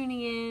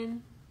tuning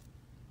in.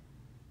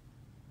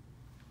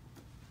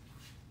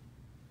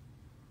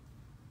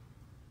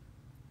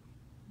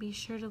 Be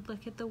sure to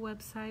look at the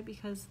website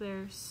because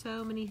there's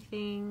so many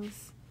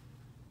things.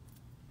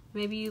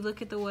 Maybe you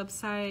look at the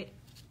website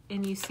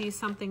and you see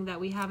something that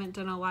we haven't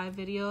done a live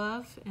video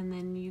of, and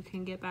then you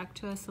can get back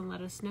to us and let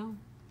us know.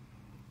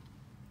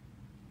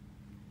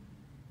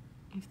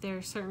 If there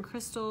are certain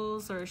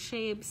crystals or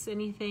shapes,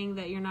 anything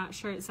that you're not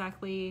sure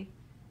exactly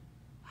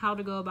how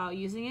to go about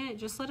using it,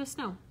 just let us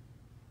know.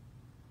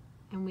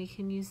 And we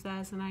can use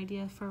that as an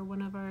idea for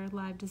one of our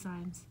live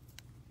designs.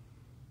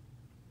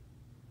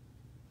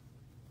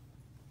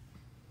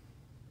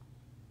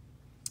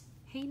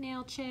 Hey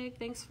Nail Chick,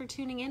 thanks for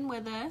tuning in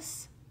with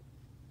us.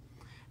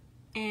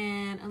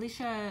 And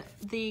Alicia,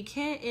 the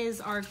kit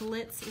is our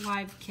Glitz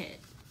Live Kit.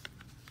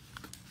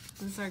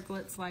 This is our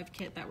Glitz Live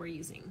Kit that we're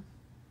using.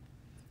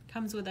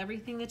 Comes with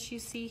everything that you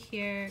see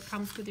here. It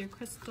comes with your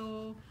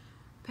crystal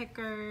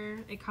picker.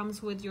 It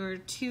comes with your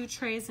 2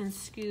 trays and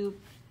scoop,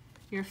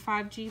 your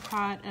 5G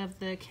pot of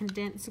the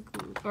condensed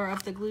glue, or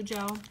of the glue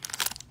gel,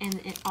 and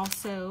it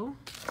also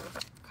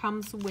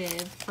comes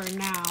with, for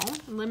now,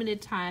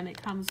 limited time, it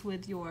comes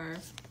with your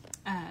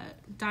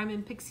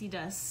diamond pixie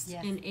dust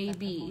in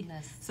AB.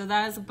 So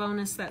that is a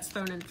bonus that's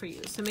thrown in for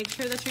you. So make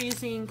sure that you're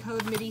using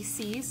code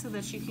MIDI-C so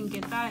that you can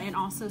get that and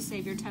also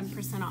save your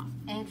 10% off.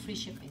 And free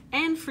shipping.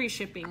 And free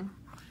shipping.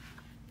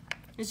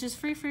 It's just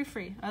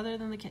free, other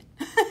than the kit.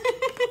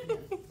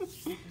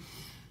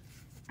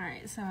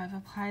 Alright, so I've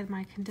applied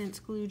my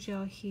condensed glue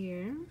gel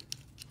here.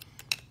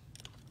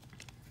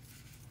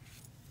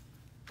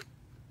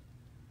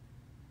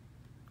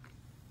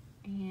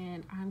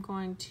 And I'm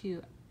going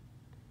to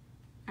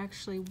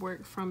actually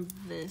work from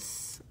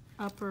this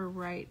upper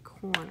right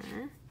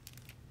corner.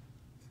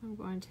 So I'm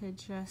going to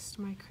adjust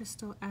my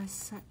crystal as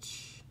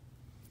such.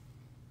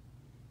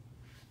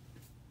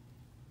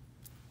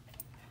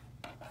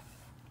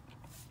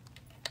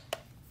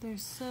 They're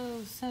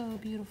so, so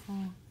beautiful.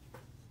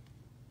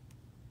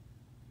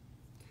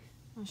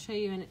 I'll show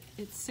you, and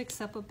it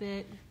sticks up a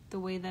bit the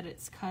way that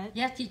it's cut.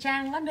 Dạ, chị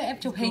Trang lắm, để em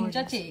chụp hình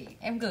cho chị,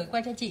 em gửi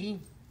qua cho chị.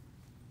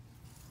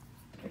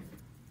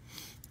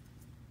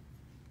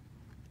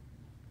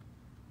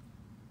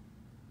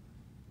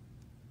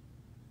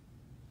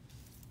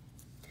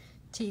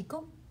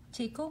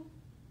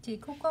 Chị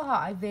Cúc có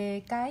hỏi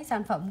về cái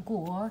sản phẩm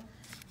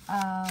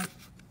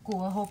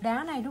của hộp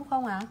đá này đúng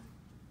không ạ?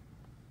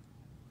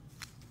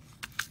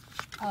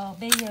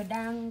 Bây giờ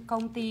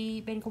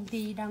bên công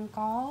ty đang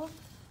có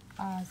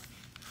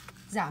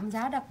giảm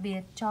giá đặc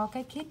biệt cho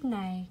cái kit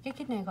này. Cái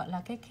kit này gọi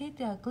là cái kit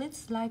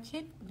Glitz Live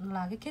Kit,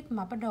 là cái kit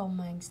mà bắt đầu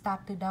mình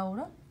start từ đầu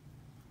đó.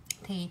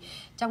 Thì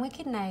trong cái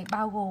kit này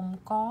bao gồm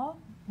có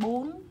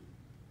 4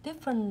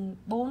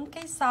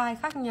 cái size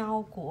khác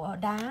nhau của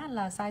đá,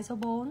 là size số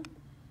 4,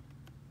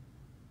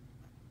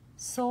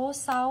 số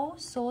 6,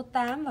 số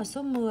 8 và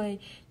số 10.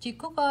 Chị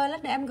Cúc ơi,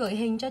 lát nữa em gửi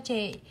hình cho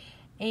chị.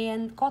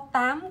 And có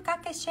 8 các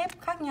cái shape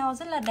khác nhau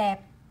rất là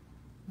đẹp.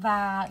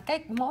 Và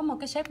mỗi một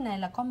cái shape này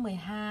là có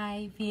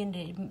 12 viên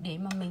để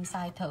mà mình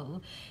xài thử.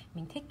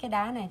 Mình thích cái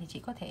đá này thì chị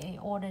có thể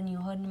order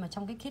nhiều hơn. Nhưng mà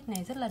trong cái kit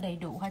này rất là đầy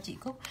đủ ha chị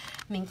Cúc.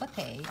 Mình có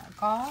thể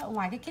có,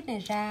 ngoài cái kit này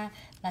ra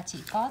là chị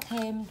có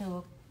thêm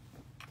được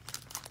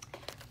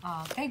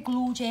cái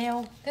glue gel.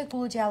 Cái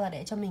glue gel là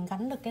để cho mình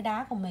gắn được cái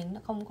đá của mình.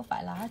 Nó không có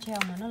phải là hard gel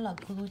mà nó là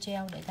glue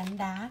gel để gắn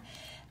đá.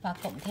 Và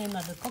cộng thêm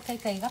là được có cái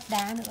cây gấp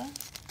đá nữa.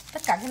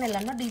 Tất cả cái này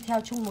là nó đi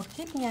theo chung một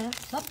kit nha.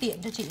 Nó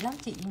tiện cho chị lắm.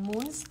 Chị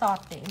muốn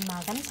start để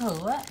mà gắn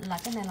thử á, là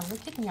cái này là một cái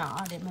kit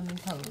nhỏ để mà mình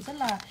thử.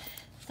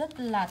 Rất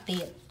là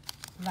tiện.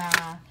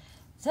 Và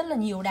rất là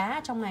nhiều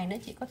đá trong này nữa.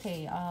 Chị có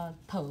thể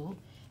thử.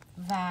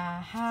 Và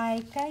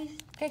hai cái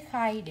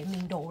khay để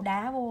mình đổ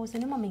đá vô.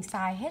 Nếu mà mình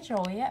xài hết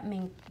rồi á,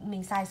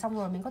 mình xài xong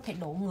rồi mình có thể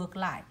đổ ngược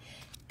lại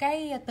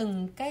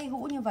từng cái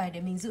hũ như vậy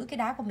để mình giữ cái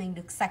đá của mình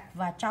được sạch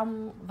và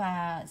trong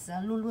và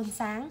luôn luôn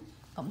sáng.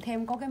 Cộng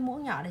thêm có cái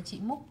muỗng nhỏ để chị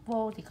múc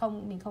vô thì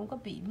mình không có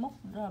bị múc,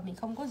 mình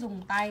không có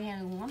dùng tay hay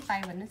là dùng ngón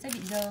tay và nó sẽ bị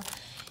dơ.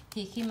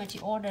 Thì khi mà chị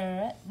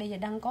order á, bây giờ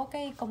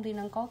công ty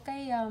đang có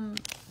cái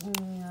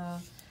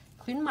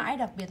khuyến mãi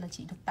đặc biệt là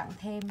chị được tặng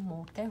thêm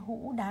một cái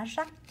hũ đá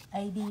rắc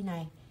AD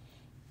này.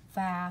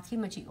 Và khi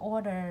mà chị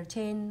order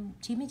trên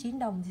 99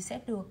 đồng thì sẽ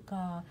được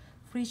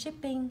free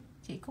shipping.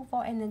 Chị Cúc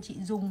vô nên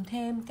chị dùng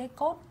thêm cái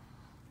code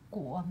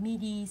của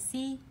Midi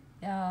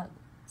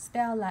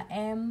spell là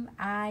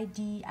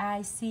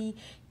MIDIC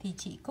thì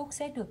chị Cúc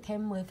sẽ được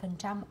thêm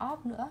 10% off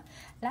nữa.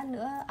 Lát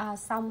nữa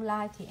xong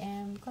live thì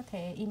em có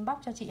thể inbox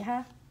cho chị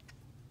ha.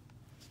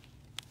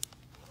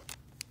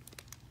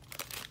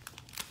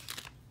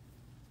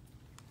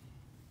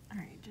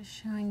 Alright,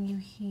 just showing you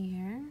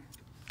here.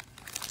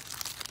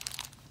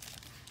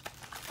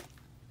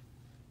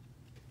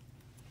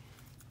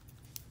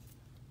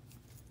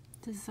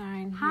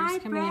 Design here's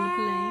coming into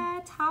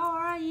play. How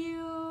are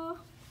you?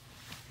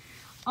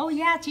 Oh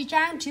yeah, chị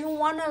Trang, do you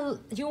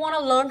wanna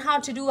learn how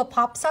to do a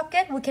pop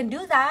socket? We can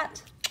do that.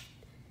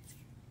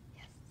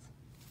 Yes.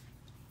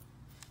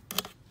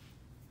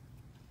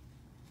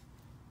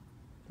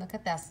 Look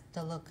at that,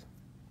 the look.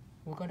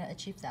 We're gonna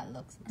achieve that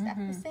look.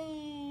 Exactly the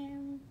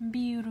same.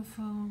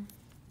 Beautiful.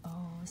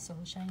 Oh, so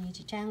shiny.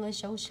 Chị Trang ơi,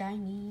 so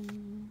shiny.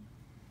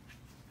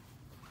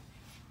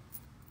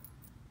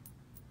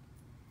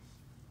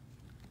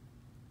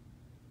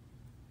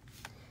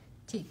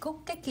 Chị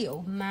Cúc cái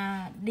kiểu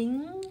mà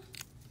đính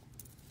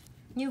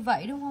như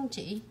vậy đúng không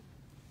chị?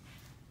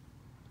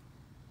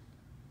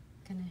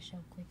 Can I show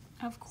quick?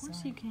 Of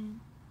course you can.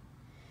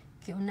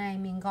 Kiểu này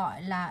mình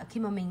gọi là khi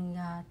mà mình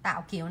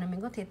tạo kiểu này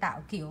mình có thể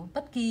tạo kiểu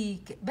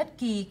bất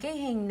kỳ cái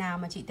hình nào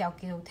mà chị tạo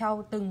kiểu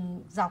theo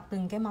dọc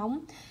từng cái móng.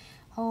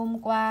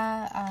 Hôm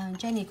qua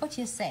Jenny có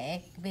chia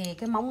sẻ về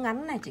cái móng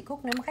ngắn này chị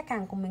Cúc, nếu mà khách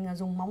hàng của mình là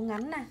dùng móng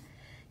ngắn này.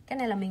 Cái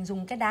này là mình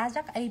dùng cái đá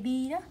rắc AB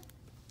đó.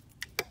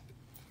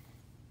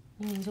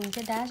 Mình dùng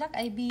cái đá rắc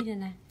AB này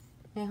này.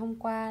 Ngày hôm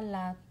qua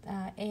là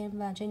em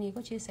và Jenny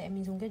có chia sẻ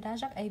mình dùng cái đá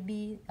rắc AB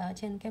ở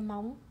trên cái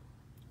móng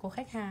của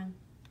khách hàng.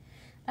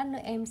 Lát nữa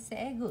em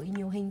sẽ gửi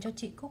nhiều hình cho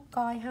chị Cúc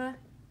coi ha.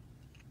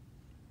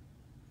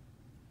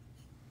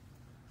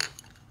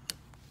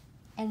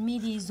 And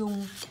Midi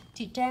dùng,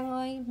 chị Trang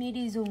ơi,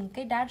 Midi dùng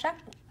cái đá rắc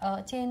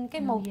ở trên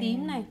cái màu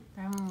tím này.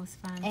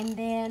 And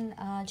then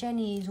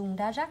Jenny dùng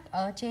đá rắc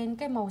ở trên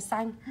cái màu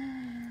xanh.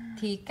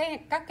 Thì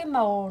các cái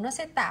màu nó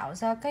sẽ tạo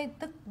ra cái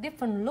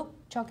different look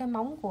cho cái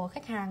móng của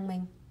khách hàng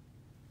mình.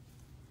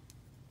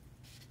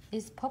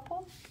 It's purple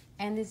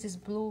and this is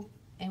blue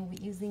and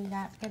we're using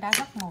that, cái đá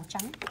rắc màu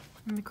trắng.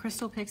 And the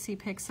crystal pixie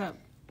picks up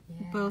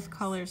both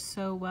colors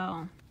so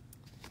well.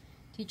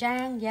 Chị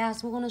Trang,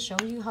 yes, we're gonna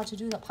show you how to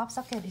do the pop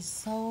socket. It's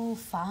so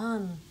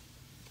fun.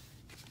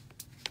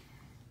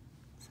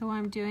 So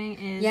what I'm doing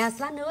is...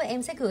 Yes, lát nữa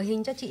em sẽ gửi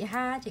hình cho chị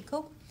ha, chị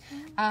Cúc.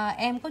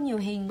 Em có nhiều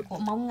hình của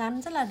móng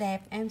ngắn rất là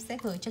đẹp. Em sẽ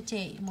gửi cho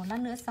chị. Một lát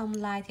nữa xong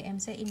live thì em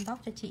sẽ inbox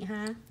cho chị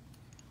ha.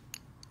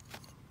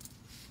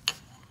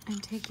 I'm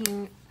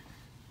taking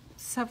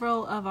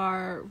several of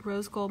our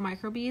rose gold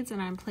microbeads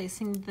and I'm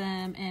placing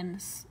them in,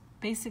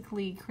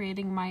 basically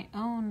creating my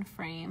own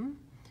frame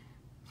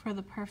for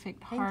the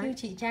perfect heart. Thank you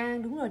chị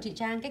Trang. Đúng rồi chị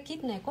Trang, cái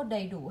kit này có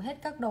đầy đủ hết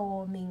các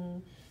đồ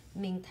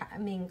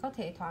mình có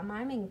thể thoải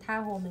mái mình tha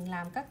hồ mình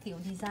làm các kiểu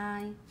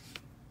design.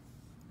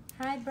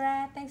 Hi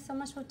Brad, thanks so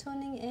much for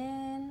tuning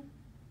in.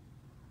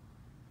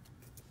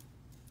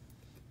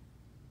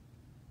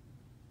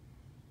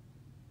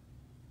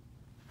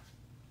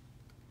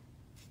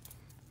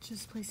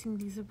 Just placing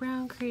these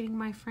around, creating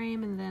my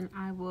frame, and then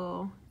I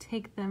will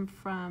take them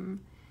from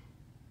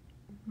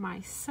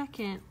my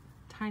second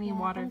tiny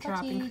water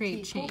drop and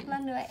create chain.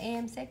 Lát nữa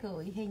em sẽ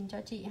gửi hình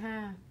cho chị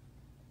ha.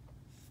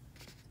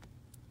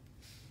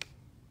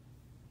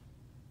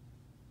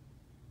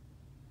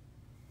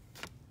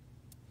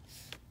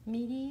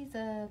 Midi,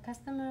 the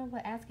customer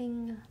were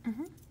asking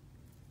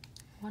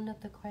one of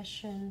the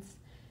questions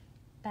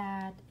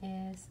that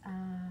is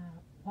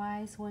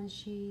why is when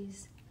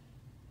she's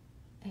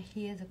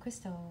here's a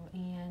crystal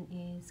and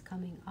it's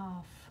coming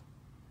off.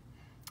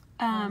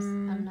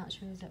 I'm not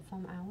sure is it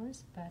from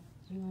ours, but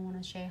you want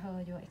to share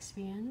her your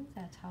experience.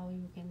 That's how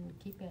you can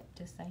keep it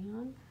to stay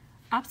on.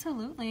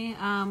 Absolutely.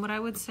 What I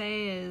would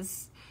say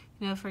is,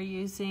 you know, for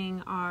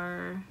using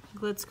our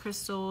Glitz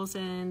crystals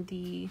and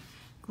the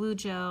glue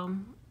gel,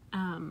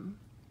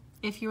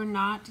 if you're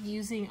not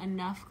using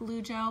enough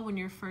glue gel when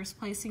you're first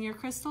placing your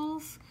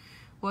crystals,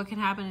 what can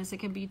happen is it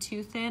can be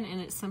too thin and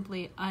it's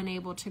simply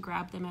unable to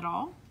grab them at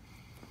all.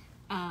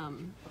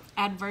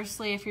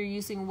 Adversely, if you're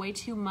using way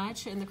too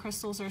much and the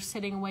crystals are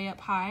sitting way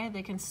up high,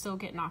 they can still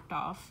get knocked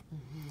off.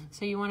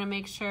 So you want to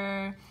make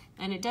sure,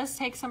 and it does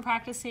take some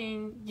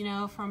practicing, you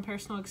know, from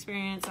personal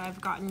experience.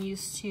 I've gotten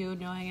used to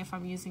knowing if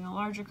I'm using a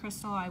larger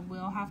crystal, I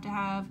will have to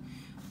have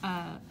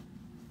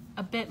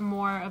a bit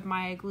more of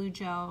my glue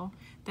gel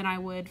than I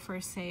would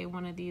for, say,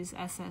 one of these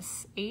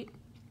SS8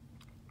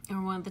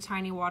 or one of the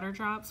tiny water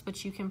drops,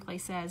 but you can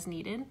place it as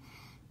needed.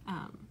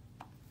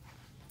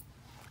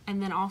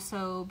 And then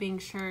also being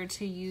sure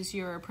to use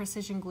your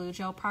precision glue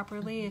gel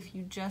properly. If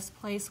you just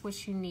place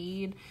what you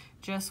need,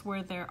 just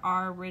where there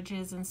are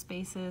ridges and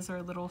spaces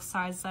or little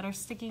sides that are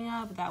sticking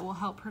up, that will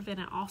help prevent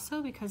it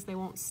also, because they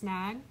won't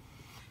snag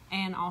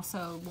and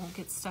also won't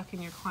get stuck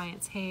in your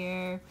client's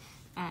hair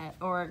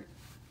or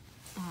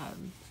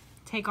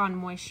take on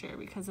moisture,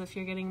 because if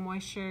you're getting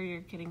moisture, you're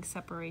getting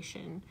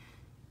separation.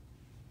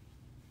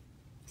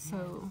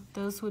 So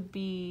those would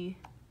be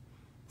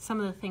some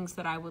of the things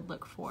that I would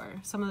look for,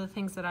 some of the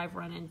things that I've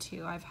run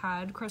into. I've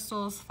had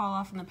crystals fall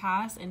off in the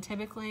past, and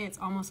typically it's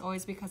almost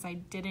always because I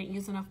didn't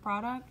use enough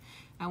product,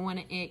 and when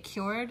it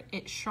cured,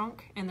 it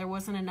shrunk, and there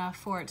wasn't enough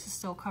for it to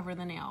still cover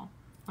the nail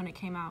when it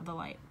came out of the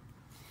light.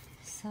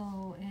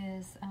 So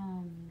is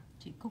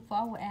chị Cúc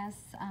Võ ask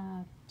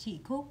chị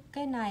Cúc,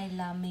 cái này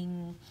là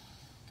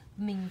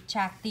mình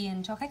chạc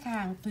tiền cho khách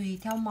hàng tùy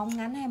theo móng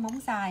ngắn hay móng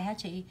dài hả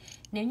chị?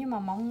 Nếu như mà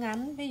móng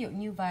ngắn ví dụ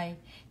như vậy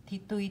thì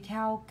tùy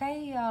theo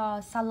cái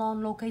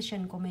salon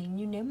location của mình.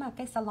 Nhưng nếu mà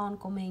cái salon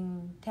của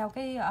mình theo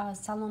cái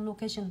salon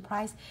location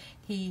price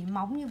thì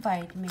móng như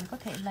vậy thì mình có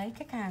thể lấy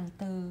khách hàng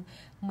từ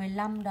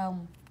 15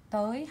 đồng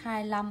tới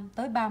 25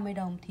 tới 30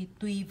 đồng, thì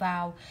tùy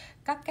vào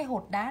các cái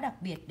hột đá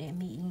đặc biệt để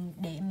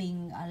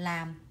mình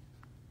làm.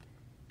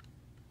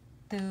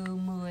 Từ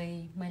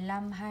 10,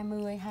 15,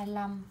 20,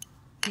 25,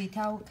 tùy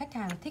theo khách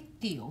hàng thích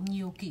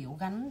nhiều kiểu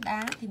gắn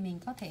đá thì mình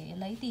có thể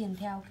lấy tiền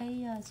theo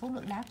cái số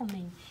lượng đá của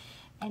mình.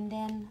 And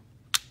then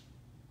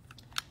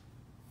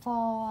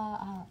for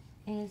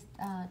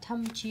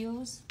Tom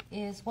Jules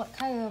is what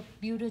kind of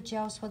builder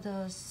gels for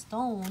the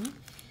stone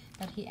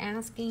that he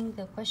asking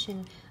the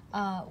question.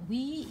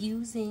 We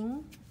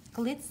using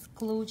Glitz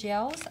glue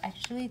gels.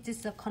 Actually, this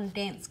is a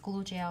condensed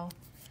glue gel.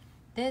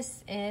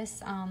 This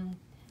is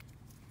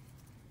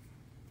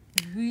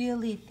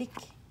really thick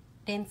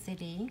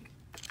density.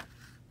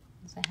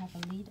 I have a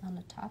lid on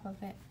the top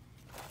of it.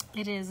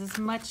 It is. It's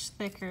much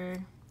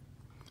thicker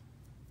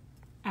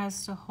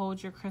as to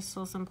hold your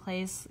crystals in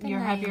place. Your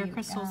heavier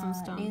crystals and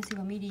stones. Nancy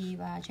và Midi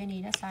và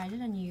Jenny đã xài rất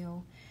là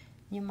nhiều,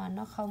 nhưng mà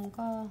nó không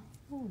có.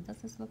 Does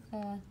this look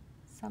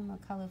some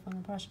color from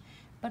the brush?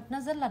 But nó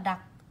rất là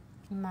đặc,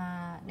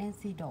 mà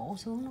Nancy đổ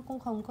xuống nó cũng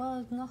không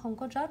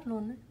có rớt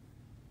luôn.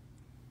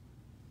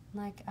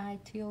 Like I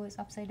feel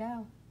it's upside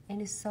down.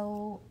 And it's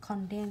so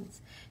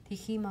condensed. Thì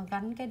khi mà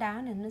gắn cái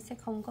đá này nó sẽ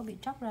không có bị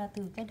tróc ra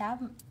từ cái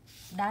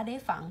đá đế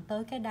phẳng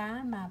tới cái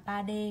đá mà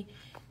 3D,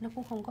 nó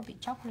cũng không có bị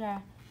tróc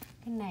ra.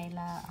 Cái này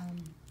là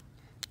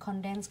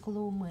condensed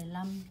glue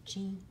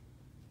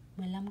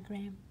 15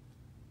 gram.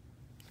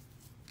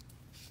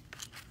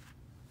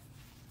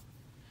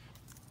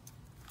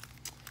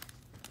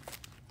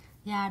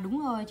 Dạ đúng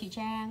rồi chị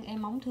Trang,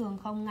 em móng thường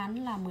không ngắn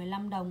là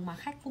 15 đồng mà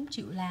khách cũng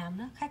chịu làm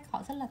đó, khách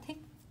họ rất là thích.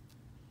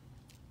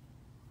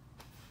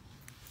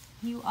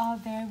 You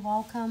are very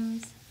welcome.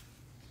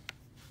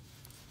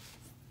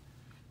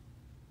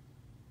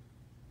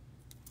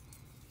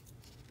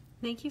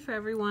 Thank you for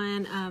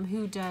everyone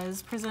who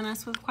does present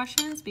us with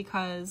questions,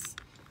 because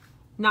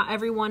not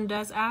everyone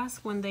does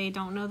ask when they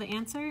don't know the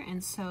answer,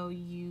 and so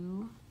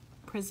you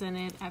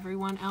presented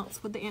everyone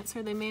else with the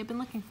answer they may have been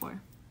looking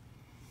for.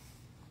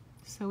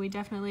 So we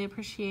definitely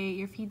appreciate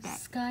your feedback.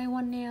 Sky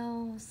One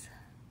Nails.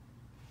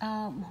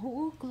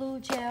 Hũ glue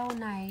gel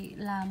này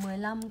là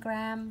 15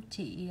 gram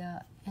chị,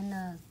 and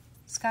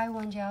Sky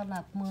One Gel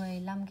là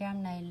 15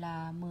 gram này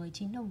là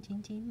 19 đồng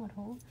 99 một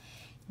hũ.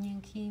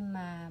 Nhưng khi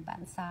mà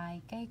bạn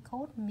xài cái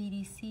code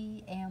Midi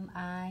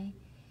MI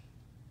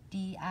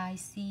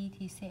DIC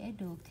thì sẽ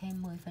được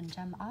thêm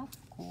 10% off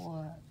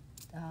của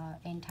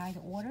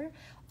entire order.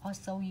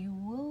 Also, you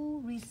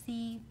will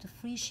receive the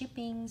free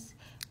shippings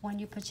when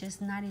you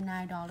purchase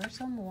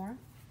 $99 or more.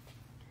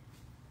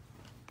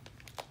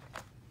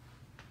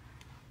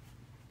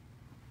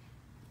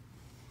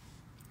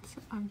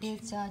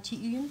 It's chị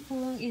Yến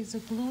Phương is the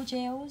glue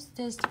gels.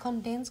 This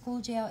condensed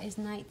glue gel is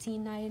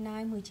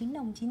 $19.99, 19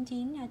 đồng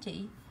 99 nha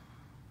chị.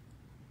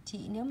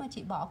 Chị nếu mà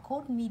chị bỏ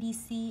code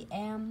MIDIC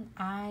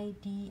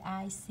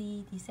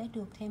thì sẽ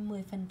được thêm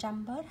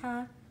 10% bớt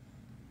ha.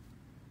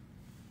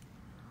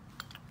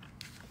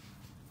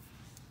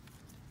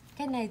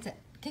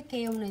 cái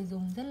keo này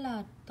dùng rất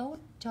là tốt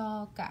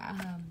cho cả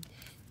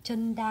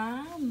chân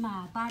đá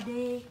mà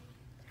 3D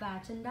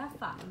và chân đá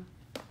phẳng.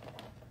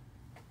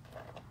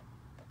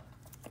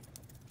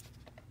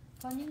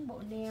 Có những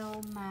bộ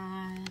nail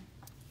mà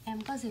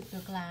em có dịp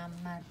được làm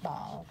mà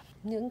bỏ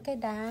những cái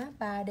đá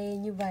 3D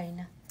như vậy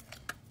nè,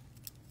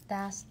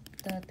 that's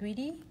the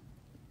 3D,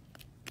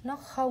 nó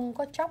không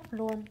có chóc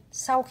luôn.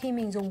 Sau khi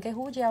mình dùng cái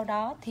hũ gel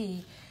đó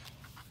thì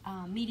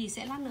Midi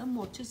sẽ lát nữa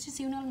một chút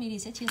xíu nữa Midi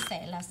sẽ chia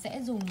sẻ là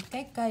sẽ dùng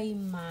cái cây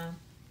mà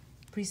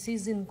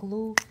precision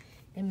glue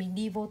để mình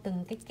đi vô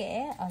từng cái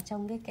kẽ ở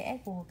trong cái kẽ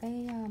của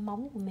cái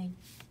móng của mình.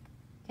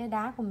 Cái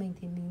đá của mình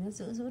thì mình nó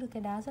giữ được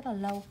cái đá rất là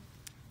lâu.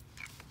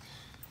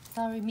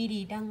 Sorry,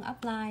 Midi đang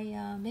apply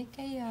mấy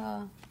cái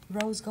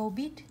rose gold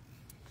bead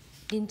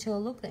into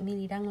look that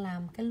Midi đang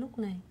làm cái look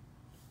này.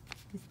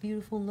 This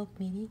beautiful look,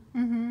 Midi.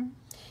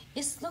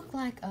 It's look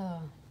like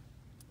a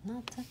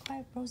not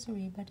quite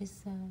rosary, but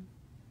it's a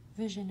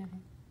vision of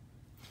it.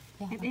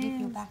 Yeah, It I'll give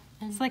you is. back.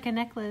 It's like a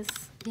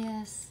necklace.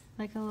 Yes.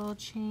 Like a little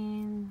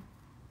chain.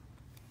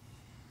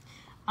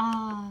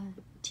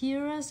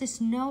 Tears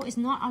is no, it's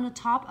not on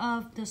the top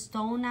of the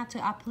stone after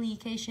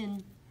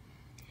application.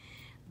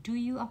 Do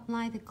you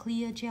apply the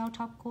clear gel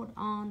top coat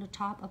on the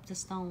top of the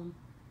stone?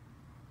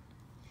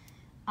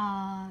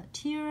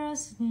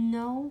 Tears,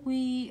 no,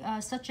 we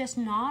suggest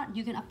not.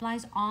 You can apply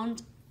it on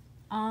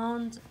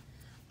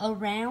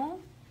around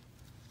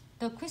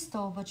the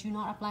crystal, but you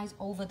not apply it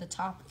over the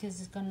top because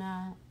it's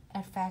gonna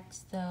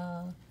affect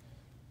the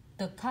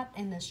cut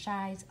and the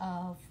size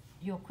of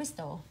your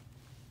crystal.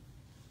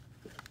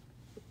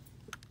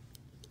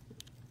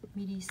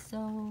 Midi,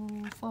 so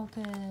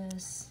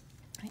focus.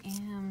 I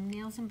am.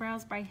 Nails and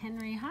Brows by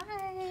Henry.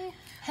 Hi.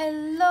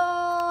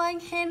 Hello,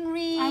 anh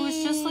Henry. I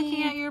was just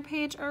looking at your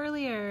page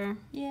earlier.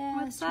 Yeah,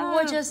 What's it's up?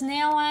 gorgeous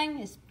nail, anh.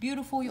 It's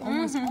beautiful. You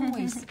almost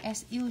always,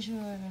 as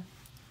usual.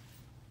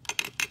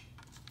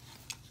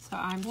 So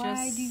I'm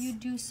Why just... do you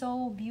do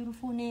so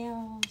beautiful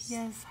nails?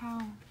 Yes,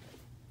 how?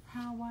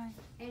 How, why?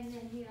 And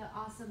then here are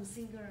awesome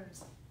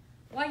singers.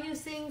 Why you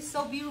sing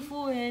so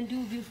beautiful and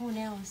do beautiful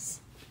nails?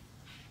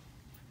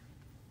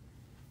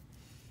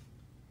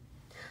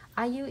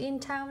 Are you in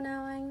town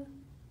now, anh?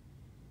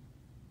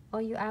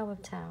 Or you out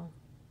of town?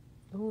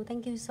 Oh,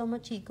 thank you so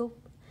much, chị Cúc.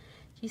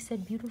 She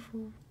said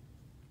beautiful.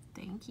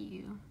 Thank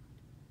you.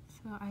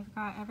 So I've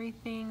got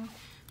everything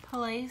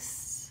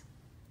placed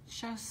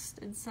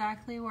just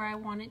exactly where I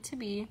want it to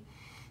be.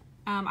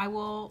 I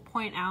will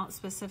point out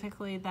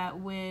specifically that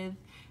with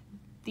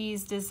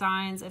these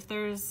designs, if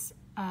there's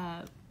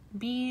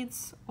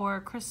beads or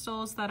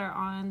crystals that are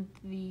on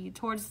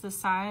towards the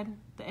side,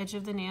 the edge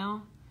of the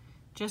nail,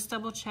 just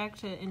double check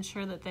to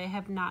ensure that they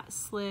have not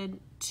slid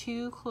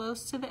too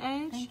close to the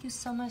edge. Thank you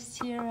so much,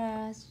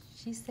 Tira.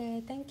 She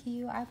said, thank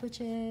you. I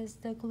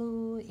purchased the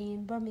glue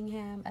in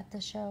Birmingham at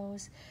the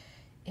shows.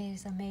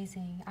 It's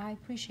amazing. I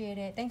appreciate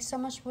it. Thanks so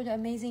much for the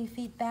amazing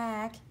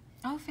feedback.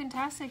 Oh,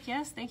 fantastic.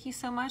 Yes, thank you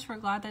so much. We're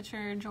glad that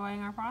you're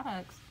enjoying our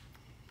products.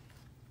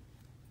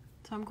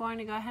 So I'm going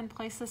to go ahead and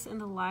place this in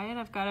the light.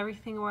 I've got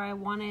everything where I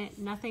want it.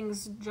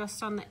 Nothing's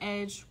just on the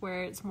edge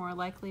where it's more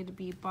likely to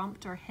be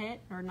bumped or hit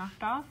or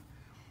knocked off.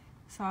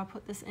 So I'll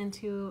put this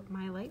into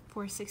my light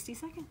for 60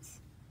 seconds.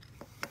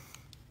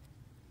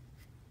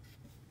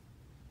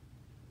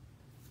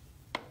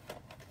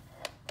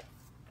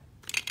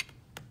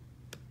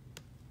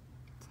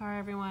 Sorry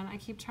everyone, I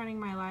keep turning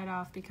my light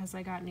off because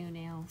I got new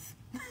nails.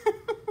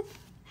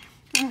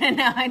 And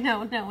now I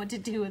don't know what to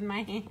do with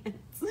my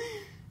hands.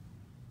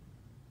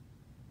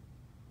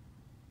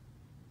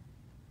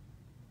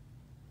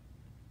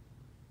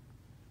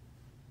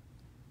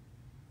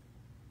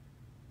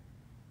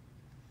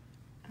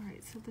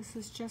 Alright, so this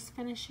is just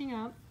finishing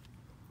up.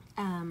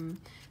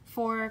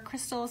 For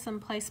crystals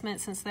and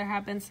placement, since there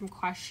have been some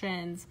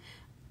questions,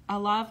 a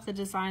lot of the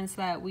designs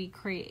that we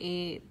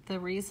create, the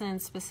reason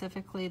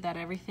specifically that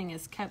everything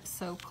is kept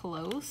so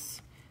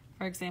close,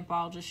 for example,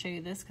 I'll just show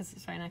you this because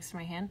it's right next to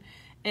my hand,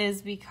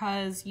 is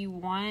because you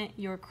want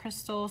your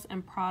crystals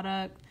and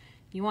product,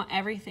 you want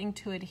everything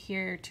to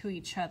adhere to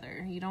each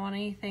other. You don't want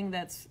anything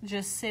that's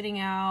just sitting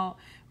out,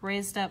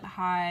 raised up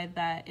high,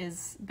 that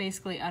is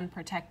basically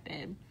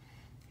unprotected.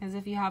 Because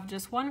if you have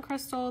just one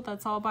crystal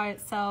that's all by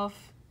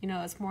itself, you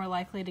know, it's more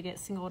likely to get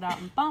singled out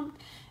and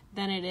bumped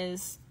than it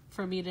is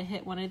for me to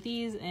hit one of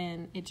these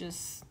and it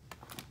just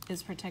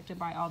is protected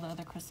by all the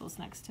other crystals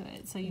next to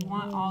it. So you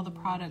want all the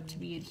product to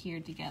be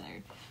adhered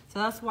together. So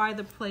that's why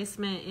the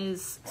placement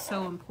is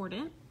so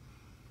important.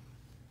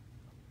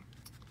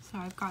 So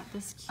I've got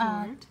this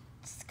cured.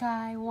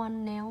 Sky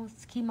One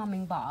Nails, khi mà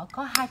mình bỏ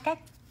có hai cách.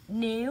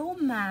 Nếu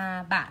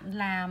mà bạn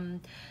làm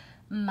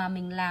mà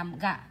mình làm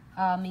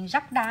mình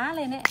rắc đá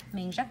lên ấy,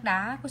 mình rắc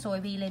đá của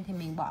soy vi lên thì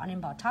mình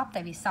nên bỏ top,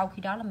 tại vì sau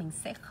khi đó là mình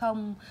sẽ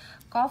không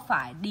có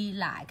phải đi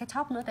lại cái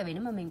top nữa, tại vì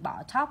nếu mà mình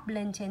bỏ top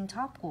lên trên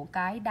top của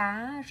cái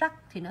đá rắc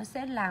thì nó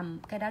sẽ làm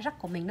cái đá rắc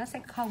của mình nó sẽ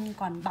không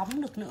còn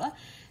bóng được nữa.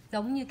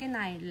 Giống như cái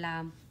này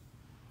là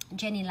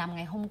Jenny làm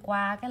ngày hôm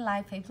qua, cái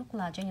live Facebook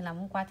là Jenny làm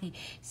hôm qua, thì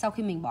sau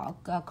khi mình bỏ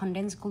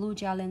condensed glue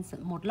gel lên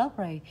một lớp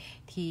rồi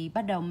thì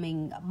bắt đầu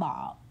mình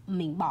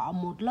bỏ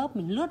một lớp,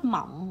 mình lướt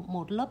mỏng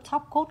một lớp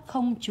top coat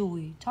không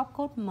chùi, top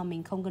coat mà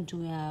mình không cần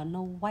chùi, no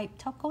wipe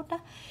top coat đó,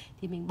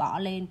 thì mình bỏ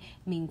lên,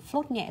 mình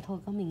float nhẹ thôi,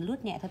 có mình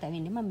lướt nhẹ thôi, tại vì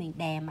nếu mà mình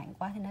đè mạnh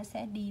quá thì nó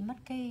sẽ đi mất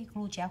cái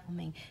glue gel của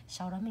mình.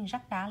 Sau đó mình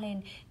rắc đá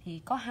lên,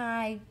 thì có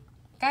hai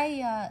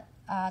cái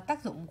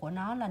tác dụng của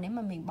nó là nếu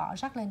mà mình bỏ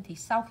rắc lên thì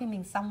sau khi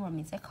mình xong rồi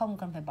mình sẽ không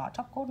cần phải bỏ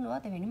top coat nữa,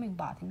 tại vì nếu mình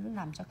bỏ thì nó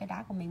làm cho cái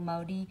đá của mình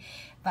mờ đi.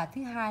 Và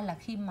thứ hai là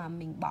khi mà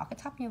mình bỏ cái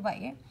top như vậy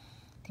ấy,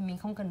 thì mình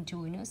không cần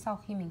chùi nữa. Sau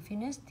khi mình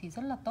finish thì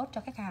rất là tốt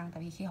cho khách hàng,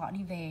 tại vì khi họ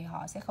đi về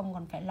họ sẽ không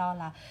còn phải lo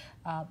là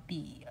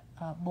bị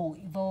bụi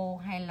vô,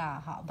 hay là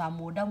họ vào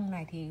mùa đông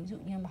này thì ví dụ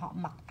như họ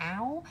mặc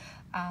áo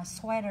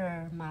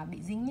sweater mà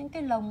bị dính những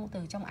cái lông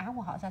từ trong áo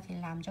của họ ra thì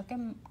làm cho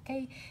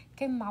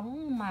cái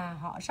móng mà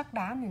họ rắc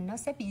đá này nó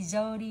sẽ bị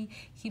dơ đi.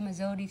 Khi mà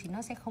dơ đi thì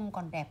nó sẽ không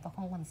còn đẹp và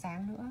không còn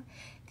sáng nữa.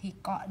 Thì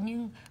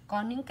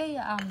có những cái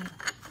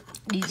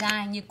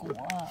design như của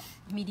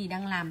Midi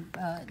đang làm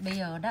bây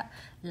giờ đó,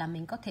 là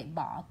mình có thể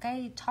bỏ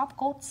cái top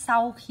coat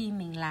sau khi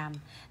mình làm.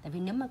 Tại vì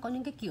nếu mà có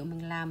những cái kiểu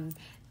mình làm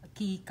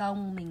kỳ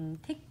công, mình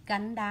thích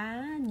gắn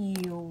đá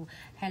nhiều,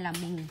 hay là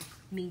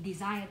mình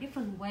design a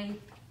different way,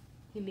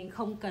 thì mình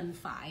không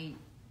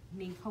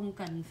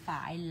cần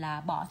phải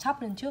là bỏ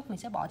top lên trước, mình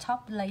sẽ bỏ top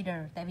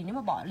later. Tại vì nếu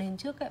mà bỏ lên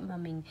trước ấy, mà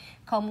mình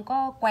không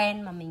có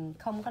quen, mà mình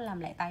không có làm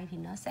lại tay thì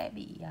nó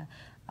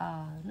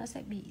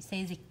sẽ bị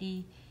xê dịch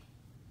đi.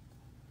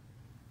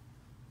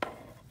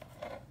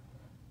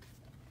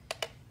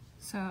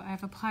 So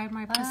I've applied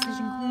my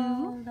precision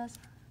glue.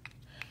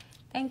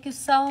 Thank you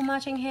so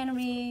much, anh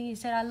Henry. He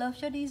said, I love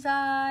your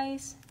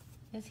designs.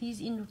 Yes,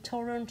 he's in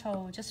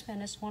Toronto. Just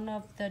finished one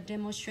of the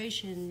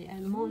demonstration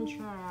in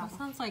Montreal. That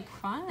sounds like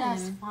fun.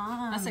 That's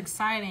fun. That's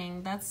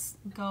exciting. That's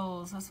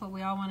goals. That's what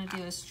we all want to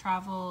do, is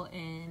travel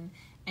and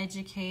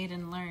educate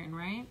and learn,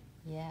 right?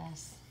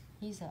 Yes,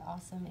 he's an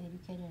awesome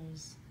educator.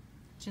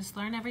 Just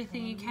learn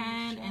everything you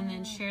can and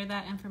then share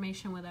that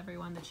information with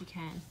everyone that you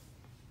can.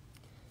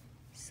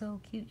 So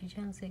cute. You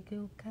Trang sẽ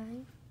kêu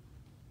cái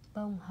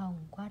bông hồng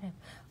quá đẹp.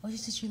 Oh, you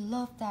said you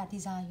love that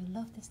design. You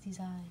love this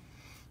design.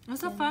 It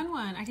was a fun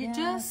one. I did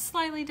just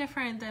slightly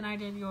different than I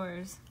did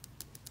yours.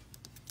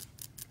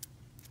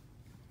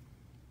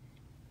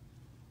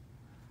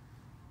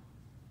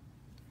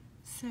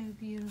 So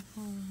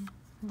beautiful.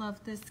 Love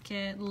this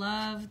kit.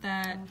 Love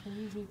that. Can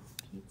you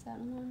repeat that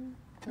one?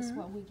 That's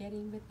what we're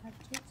getting with that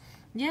kit?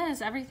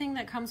 Yes, everything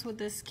that comes with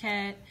this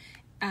kit.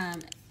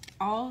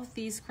 All of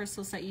these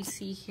crystals that you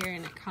see here,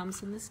 and it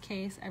comes in this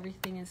case.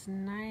 Everything is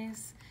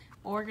nice,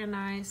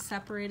 organized,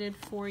 separated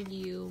for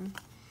you.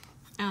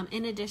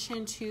 In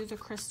addition to the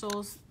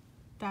crystals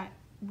that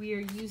we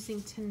are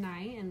using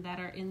tonight and that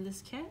are in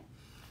this kit,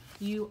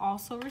 you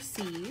also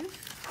receive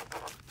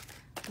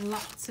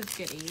lots of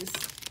goodies.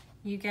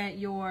 You get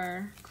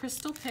your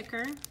crystal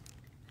picker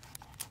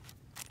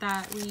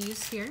that we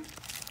use here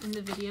in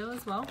the video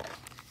as well.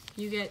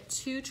 You get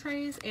 2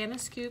 trays and a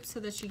scoop so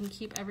that you can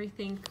keep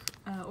everything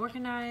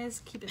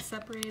organized, keep it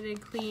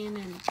separated, clean,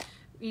 and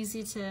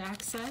easy to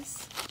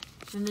access.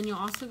 And then you'll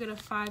also get a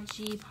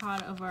 5G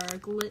pot of our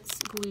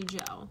Glitz glue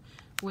gel,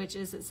 which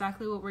is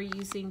exactly what we're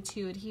using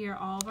to adhere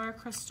all of our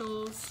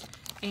crystals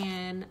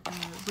and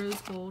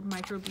rose gold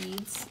micro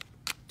beads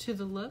to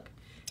the look.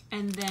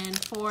 And then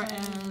for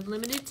a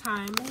limited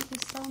time, thank you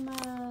so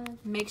much.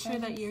 Make sure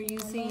that you're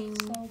using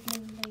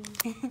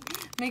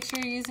make sure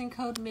you're using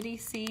code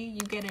MIDI-C.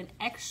 You get an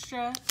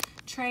extra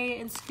tray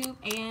and scoop,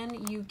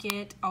 and you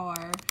get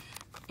our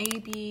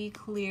AB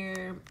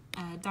clear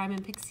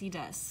diamond pixie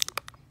dust,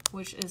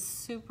 which is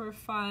super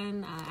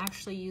fun. I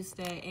actually used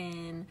it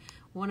in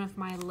one of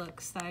my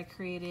looks that I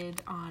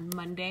created on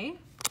Monday,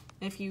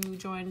 if you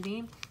joined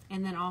me.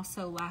 And then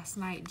also last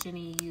night,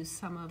 Jenny used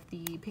some of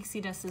the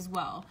pixie dust as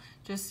well,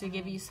 just to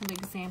give you some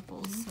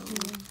examples. So,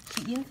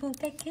 chị Yên Phương,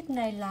 cái kit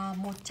này là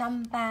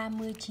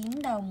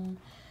 139 đồng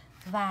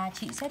và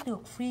chị sẽ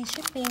được free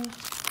shipping,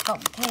 cộng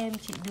thêm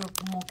chị được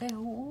một cái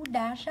hũ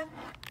đá rắc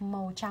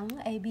màu trắng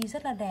AB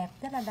rất là đẹp,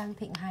 rất là đang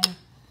thịnh hành.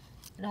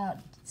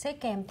 Sẽ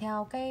kèm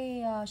theo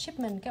cái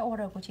shipment, cái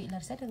order của chị là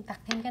sẽ được tặng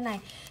thêm cái này.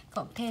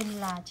 Cộng thêm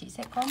là chị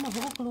sẽ có một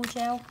hũ glue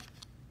gel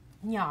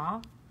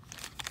nhỏ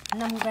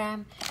 5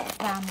 gram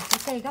và một cái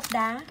cây gấp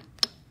đá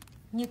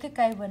như cái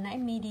cây vừa nãy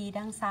Midi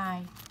đang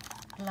xài,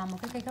 là một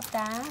cái cây gấp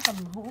đá và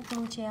một hũ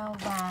glue gel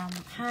và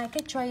 2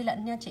 cái tray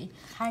lận nha chị,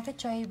 2 cái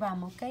tray và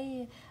một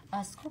cái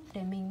scoop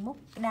để mình múc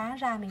đá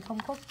ra. Mình không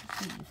có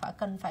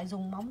cần phải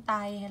dùng móng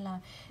tay hay là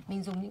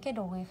mình dùng những cái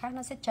đồ người khác,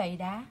 nó sẽ chảy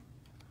đá.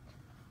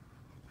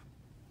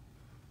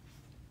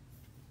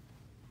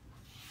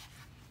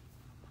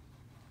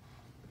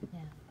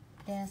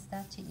 Yes,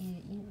 that chị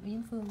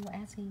Yến Phương và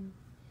asking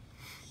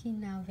khi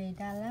nào về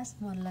Dallas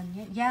một lần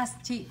nhé. Yes,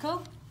 chị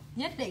Cúc,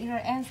 nhất định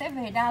rồi, em sẽ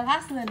về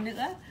Dallas lần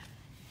nữa.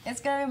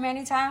 It's gonna be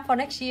many times for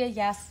next year.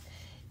 Yes,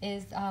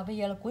 is bây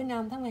giờ là cuối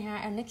năm tháng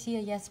 12 and next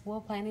year, yes, we're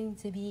planning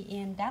to be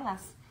in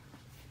Dallas.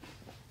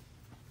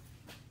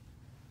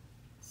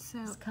 So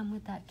It's come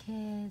with that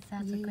kit.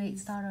 That's a great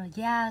Yes. starter.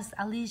 Yes,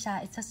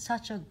 Alicia, it's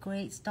such a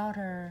great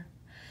starter.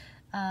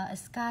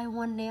 Sky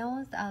One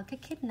Nails, cái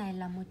kit này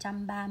là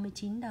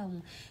 139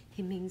 đồng.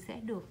 Thì mình sẽ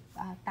được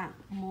tặng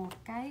một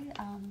cái,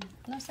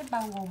 nó sẽ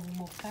bao gồm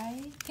một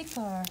cái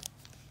picker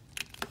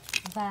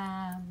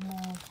và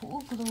một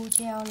hũ glue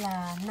gel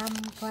là 5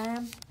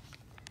 gram.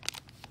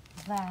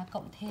 Và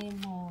cộng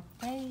thêm một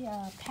cái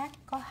pack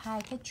có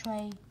hai cái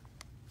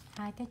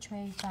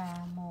tray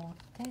và một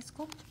cái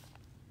scoop.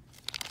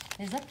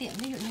 Để rất tiện,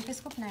 ví dụ như cái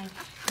scoop này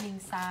mình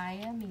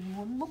xài, mình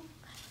muốn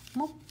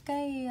múc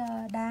cái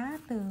đá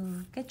từ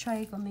cái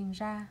tray của mình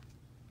ra,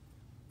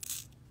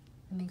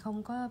 mình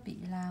không có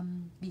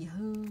bị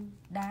hư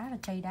đá là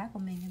tray đá của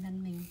mình,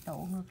 nên mình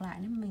đổ ngược lại,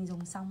 nếu mình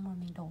dùng xong rồi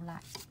mình đổ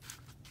lại.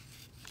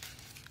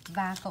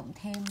 Và cộng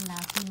thêm là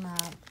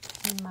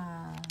khi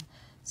mà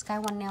Sky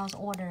One Nails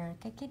order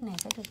cái kit này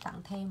sẽ được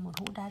tặng thêm một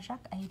hũ đá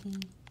rắc AD.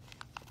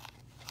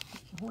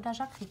 Hũ đá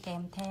rắc thì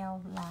kèm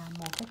theo là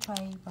một cái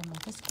tray và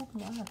một cái scoop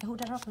nữa. Và cái hũ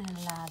đá rắc này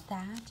là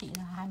giá chỉ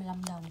là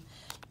 25 đồng,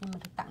 nhưng mà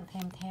được tặng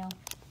thêm theo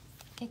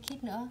cái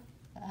kit nữa.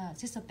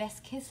 This is the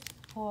best kit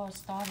for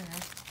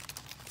starters.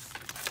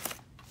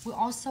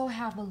 We also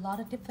have a lot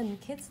of different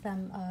kits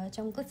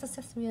trong Glitz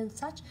accessory and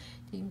such.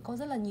 Thì có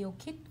rất là nhiều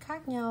kit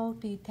khác nhau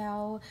tùy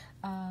theo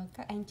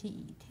các anh chị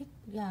thích.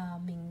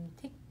 Mình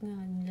thích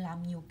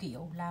làm nhiều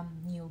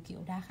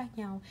kiểu đá khác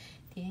nhau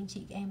thì anh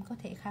chị em có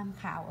thể tham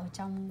khảo ở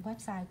trong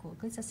website của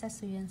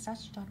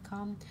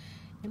glitzaccessoryandsuch.com.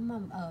 Nếu mà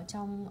ở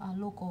trong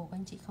local của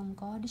anh chị không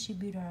có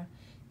distributor,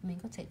 mình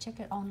có thể check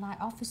it online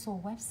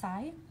official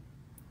website.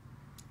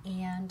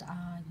 And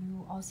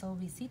you also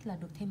receive là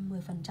được thêm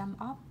 10%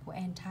 off của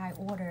entire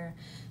order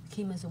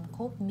khi mà dùng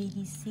code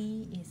MIDIC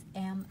is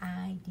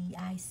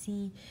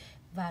MIDIC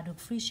và được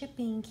free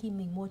shipping khi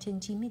mình mua trên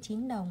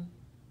 99 đồng.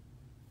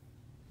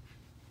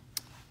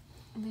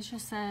 Alicia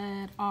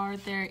said, are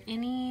there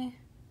any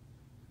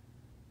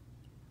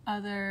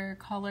other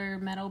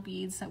color metal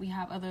beads that we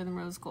have other than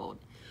rose gold?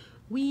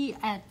 We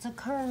at the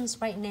current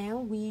right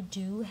now we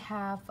do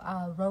have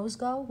rose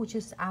gold, which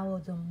is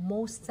the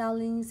most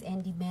selling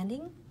and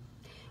demanding.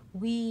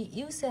 We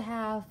used to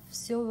have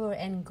silver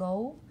and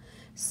gold,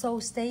 so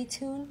stay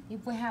tuned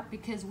if we have,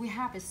 because we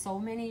have it so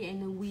many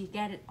and we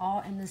get it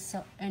all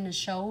in the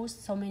shows.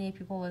 So many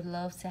people would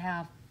love to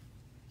have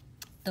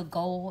the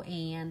gold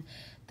and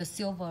the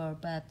silver,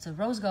 but the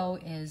rose gold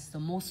is the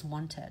most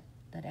wanted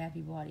that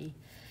everybody,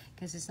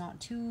 because it's not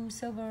too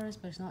silvers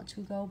but it's not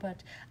too gold.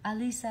 But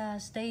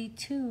Alisa, stay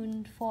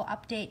tuned for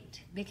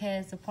update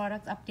because the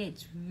product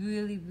updates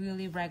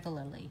really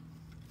regularly.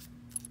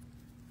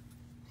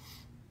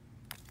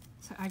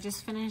 So I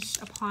just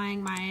finished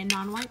applying my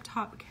non-wipe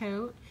top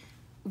coat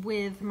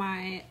with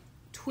my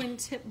twin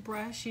tip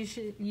brush,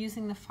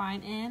 using the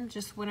fine end.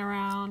 Just went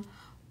around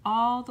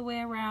all the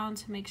way around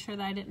to make sure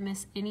that I didn't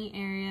miss any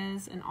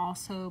areas, and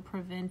also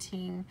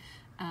preventing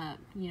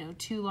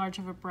too large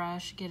of a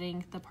brush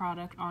getting the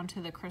product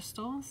onto the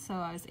crystal. So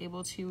I was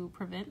able to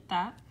prevent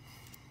that.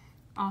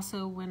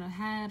 Also went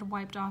ahead,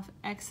 wiped off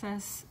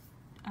excess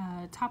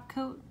top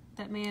coat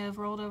that may have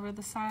rolled over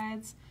the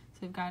sides. So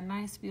we've got a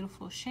nice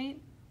beautiful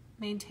shape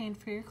maintained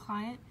for your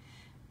client.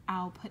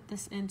 I'll put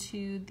this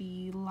into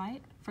the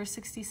light for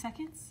 60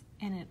 seconds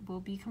and it will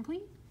be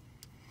complete.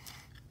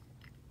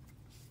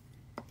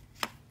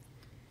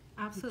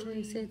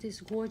 Absolutely. It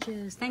is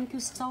gorgeous. Thank you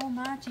so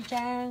much,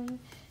 Jang.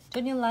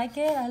 Don't you like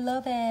it? I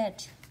love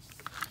it.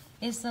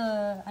 It's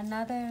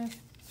another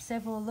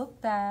several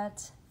look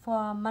that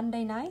for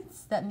Monday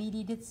nights that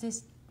Midi did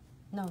this.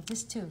 No,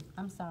 this too.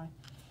 I'm sorry.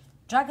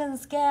 Dragon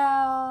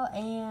Scale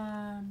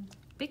and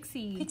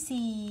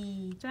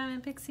Pixie.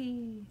 Diamond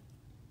Pixie.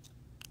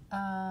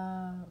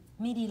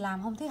 Midi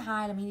làm hôm thứ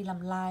hai là Midi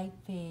làm live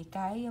về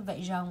cái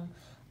vảy rồng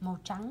màu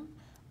trắng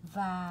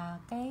và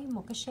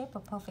một cái shape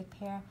of perfect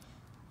pair.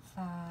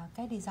 Và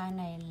cái design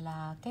này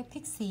là cái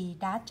pixie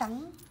đá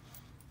trắng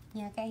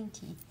nha các anh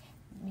chị.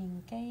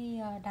 Mình cái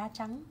đá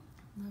trắng,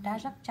 đá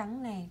rắc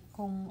trắng này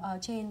cùng ở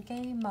trên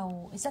cái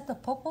màu. Is that the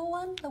purple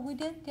one that we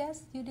did?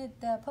 Yes, you did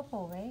the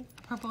purple, right?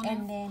 Purple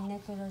and then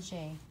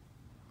necrology.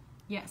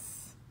 Yes.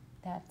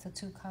 That's the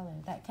two color.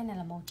 Cái này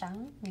là màu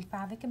trắng, mình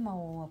pha với cái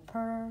màu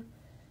pearl,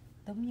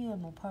 giống như là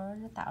màu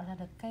pearl, nó tạo ra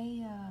được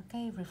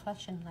cái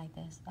reflection like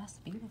this. That's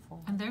beautiful.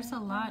 And there's a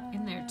lot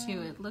in there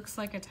too. It looks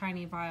like a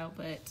tiny vial,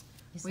 but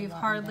It's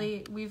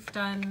we've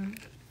done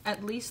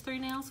at least 3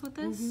 nails with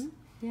this. Mm-hmm.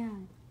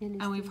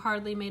 Yeah. And we've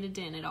hardly made a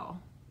dent at all.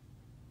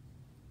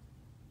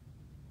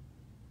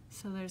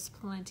 So there's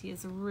plenty.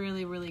 It's a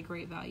really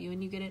great value,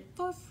 and you get it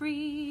for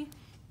free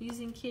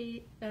using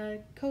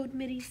code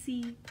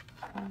MIDIC.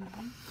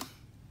 Mm-hmm.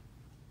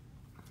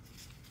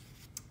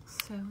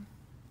 So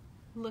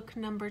look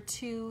number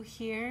 2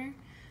 here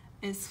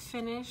is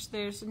finished.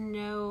 There's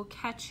no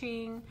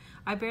catching.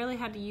 I barely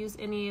had to use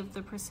any of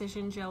the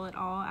precision gel at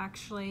all,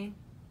 actually.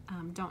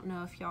 Don't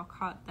know if y'all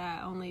caught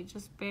that, only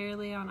just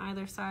barely on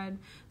either side.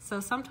 So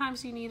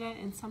sometimes you need it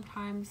and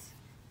sometimes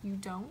you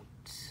don't.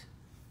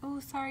 Oh,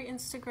 sorry,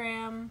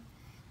 Instagram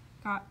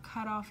got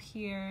cut off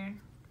here.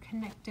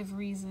 connective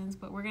reasons,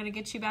 but we're gonna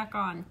get you back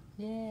on.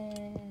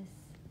 Yes.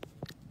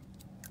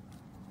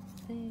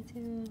 Stay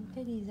tuned.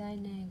 Cái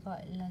design này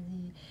gọi là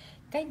gì?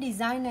 Cái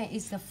design này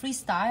is a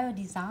freestyle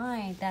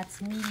design.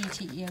 That's Midi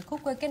chị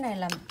Cúc ơi. Cái này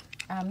là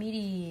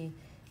Midi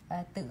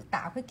tự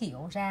tạo cái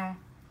kiểu ra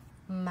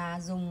mà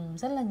dùng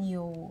rất là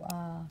nhiều,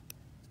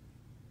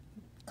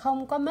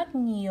 không có mất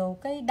nhiều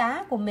cái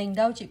đá của mình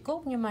đâu chị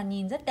Cúc, nhưng mà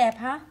nhìn rất đẹp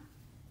ha.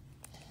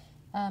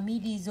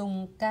 Midi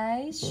dùng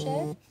cái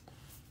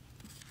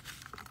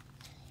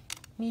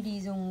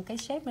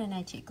shape,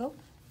 này chị Cúc.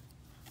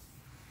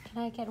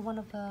 Can I get one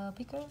of the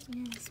pickers?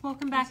 Yes.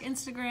 Welcome back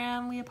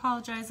Instagram. We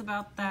apologize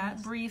about that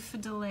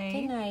brief delay.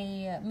 Cái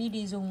này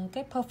Midi dùng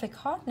cái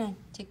Perfect Heart này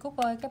chị Cúc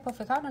ơi. Cái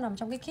Perfect Heart nó nằm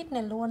trong cái kit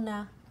này luôn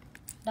nè.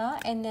 Đó,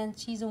 and then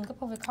chị dùng cái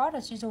Perfect Heart,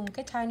 là chị dùng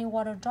cái Tiny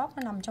Water Drop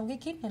nó nằm trong cái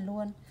kit này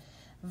luôn.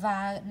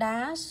 Và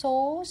đá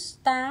số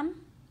 8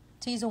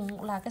 chị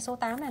dùng là cái số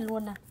 8 này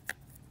luôn nè.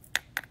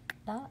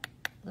 Đó,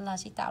 là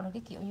chị tạo được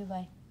cái kiểu như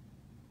vậy.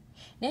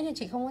 Nếu như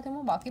chị không có thể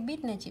muốn bỏ cái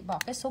bit này, chị bỏ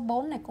cái số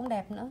 4 này cũng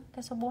đẹp nữa.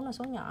 Cái số 4 là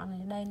số nhỏ này,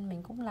 đây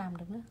mình cũng làm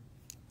được nữa.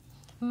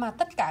 Mà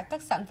tất cả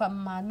các sản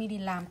phẩm mà Midi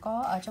làm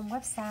có ở trong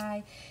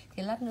website.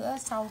 Thì lát nữa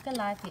sau cái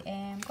live thì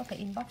em có thể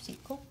inbox chị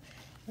Cúc.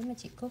 Nếu mà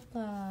chị Cúc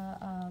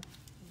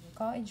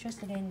có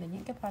interested in về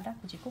những cái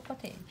product của chị Cúc có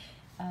thể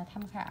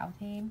tham khảo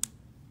thêm.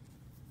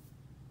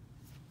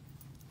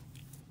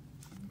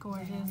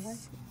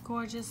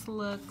 Gorgeous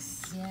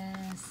looks.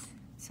 Yes.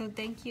 So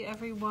thank you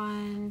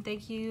everyone.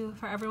 Thank you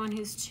for everyone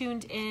who's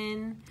tuned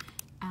in.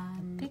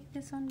 Pick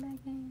this one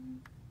back in.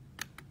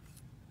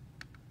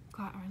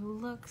 Got our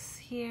looks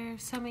here.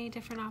 So many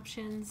different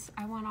options.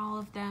 I want all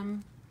of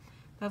them.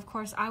 But of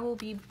course, I will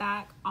be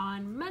back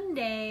on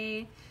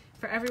Monday.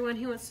 For everyone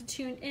who wants to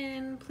tune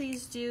in,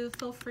 please do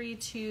feel free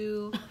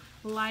to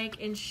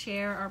like and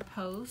share our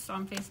posts.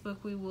 On Facebook,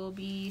 we will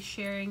be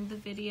sharing the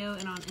video,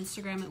 and on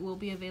Instagram, it will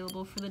be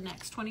available for the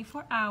next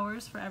 24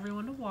 hours for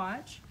everyone to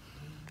watch.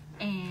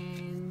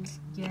 And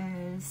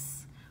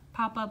yes,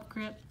 pop-up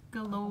grip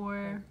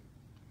galore.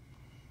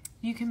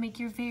 You can make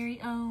your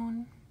very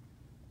own.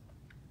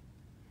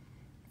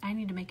 I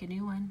need to make a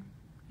new one.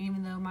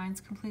 Even though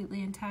mine's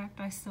completely intact,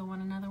 I still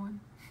want another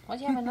one. Well,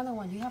 you have another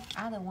one. You have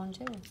other one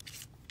too.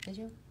 Did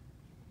you?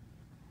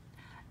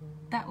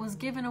 That was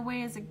given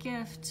away as a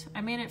gift.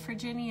 I made it for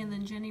Jenny, and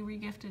then Jenny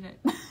regifted it.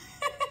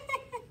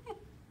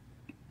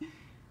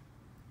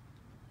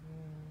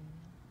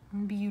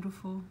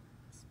 Beautiful.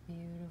 It's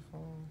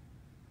beautiful.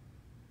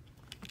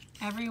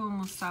 Everyone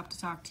will stop to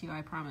talk to you,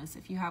 I promise.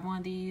 If you have one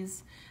of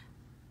these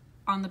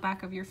on the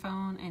back of your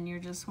phone and you're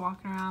just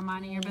walking around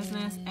minding your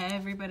business,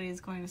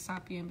 everybody's going to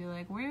stop you and be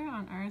like, where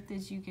on earth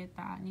did you get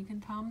that? And you can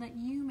tell them that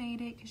you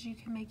made it because you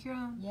can make your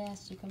own.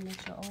 Yes, you can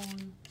make your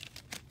own.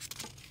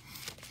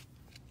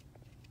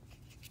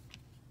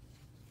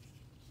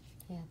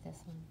 Yeah,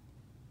 this one.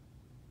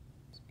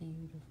 It's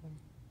beautiful.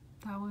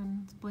 That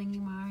one's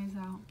blinking my eyes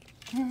out.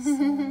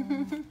 So,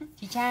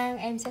 chị Trang,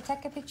 em sẽ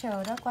take cái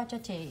picture đó qua cho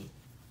chị.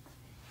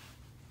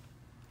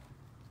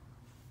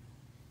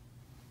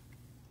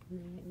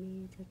 Let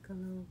me take a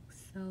look.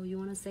 So you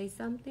want to say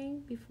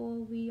something before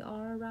we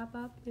are wrap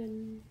up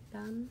and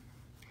done?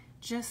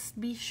 Just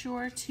be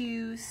sure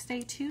to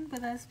stay tuned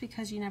with us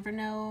because you never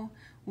know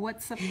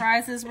what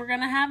surprises we're going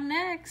to have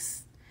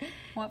next.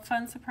 What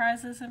fun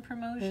surprises and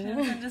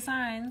promotions and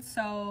designs.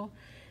 So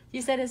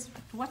you said it's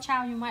watch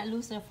out, you might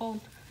lose your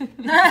phone.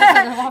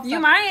 You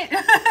might.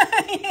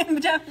 You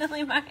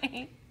definitely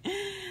might.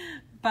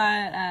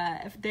 But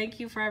thank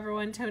you for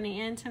everyone tuning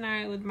in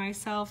tonight with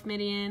myself,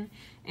 Midian,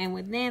 and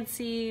with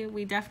Nancy.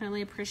 We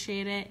definitely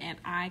appreciate it, and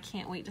I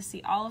can't wait to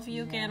see all of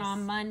you again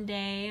on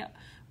Monday.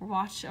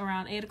 Watch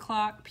around 8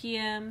 o'clock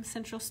p.m.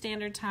 Central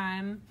Standard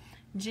Time.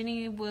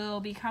 Jenny will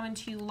be coming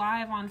to you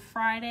live on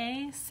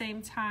Friday,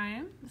 same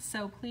time.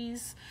 So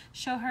please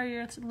show her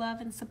your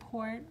love and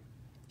support.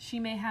 She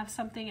may have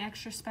something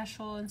extra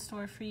special in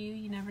store for you.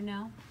 You never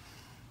know.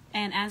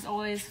 And as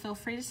always, feel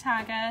free to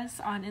tag us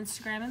on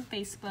Instagram and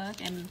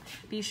Facebook, and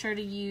be sure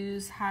to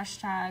use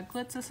hashtag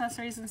Glitz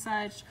Accessories and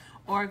such,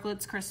 or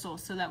Glitz Crystal,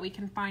 so that we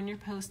can find your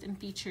post and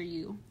feature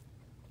you.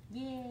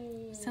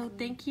 Yay! So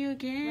thank you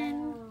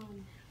again. Wow.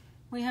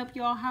 We hope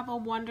you all have a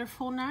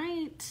wonderful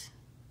night.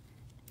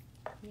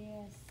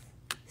 Yes.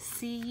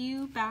 See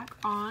you back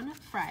on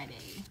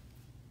Friday.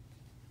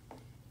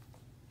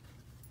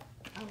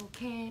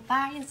 Okay,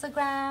 bye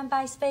Instagram,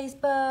 bye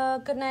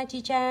Facebook. Good night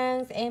chị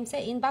Trang. Em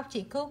sẽ inbox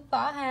chị Cúc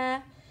Võ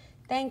ha.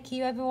 Thank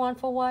you everyone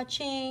for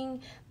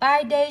watching.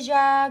 Bye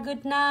Deja,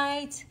 good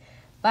night.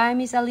 Bye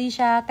Miss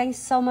Alicia, thanks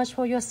so much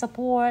for your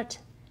support.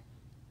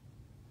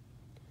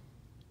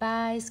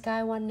 Bye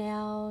Sky One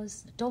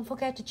Nails. Don't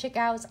forget to check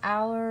out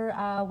our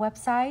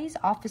website,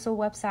 official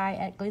website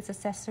at Glitz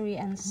Accessory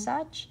and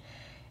such.com,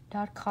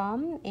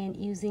 and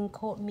using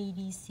code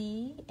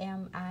MIDIC,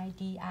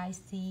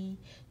 MIDIC,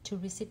 to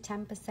receive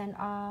 10%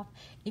 off.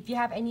 If you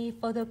have any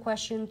further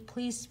questions,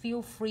 please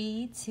feel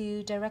free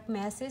to direct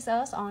message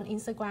us on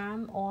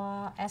Instagram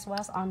or as well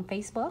as on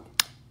Facebook.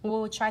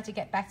 We'll try to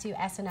get back to you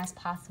as soon as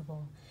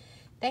possible.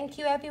 Thank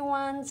you,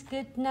 everyone.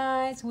 Good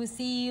night. We'll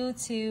see you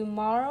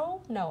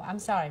tomorrow. No, I'm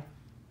sorry.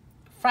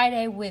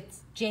 Friday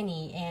with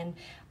Jenny and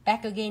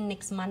back again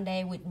next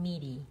Monday with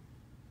Midi.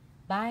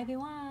 Bye,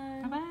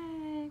 everyone. Bye-bye.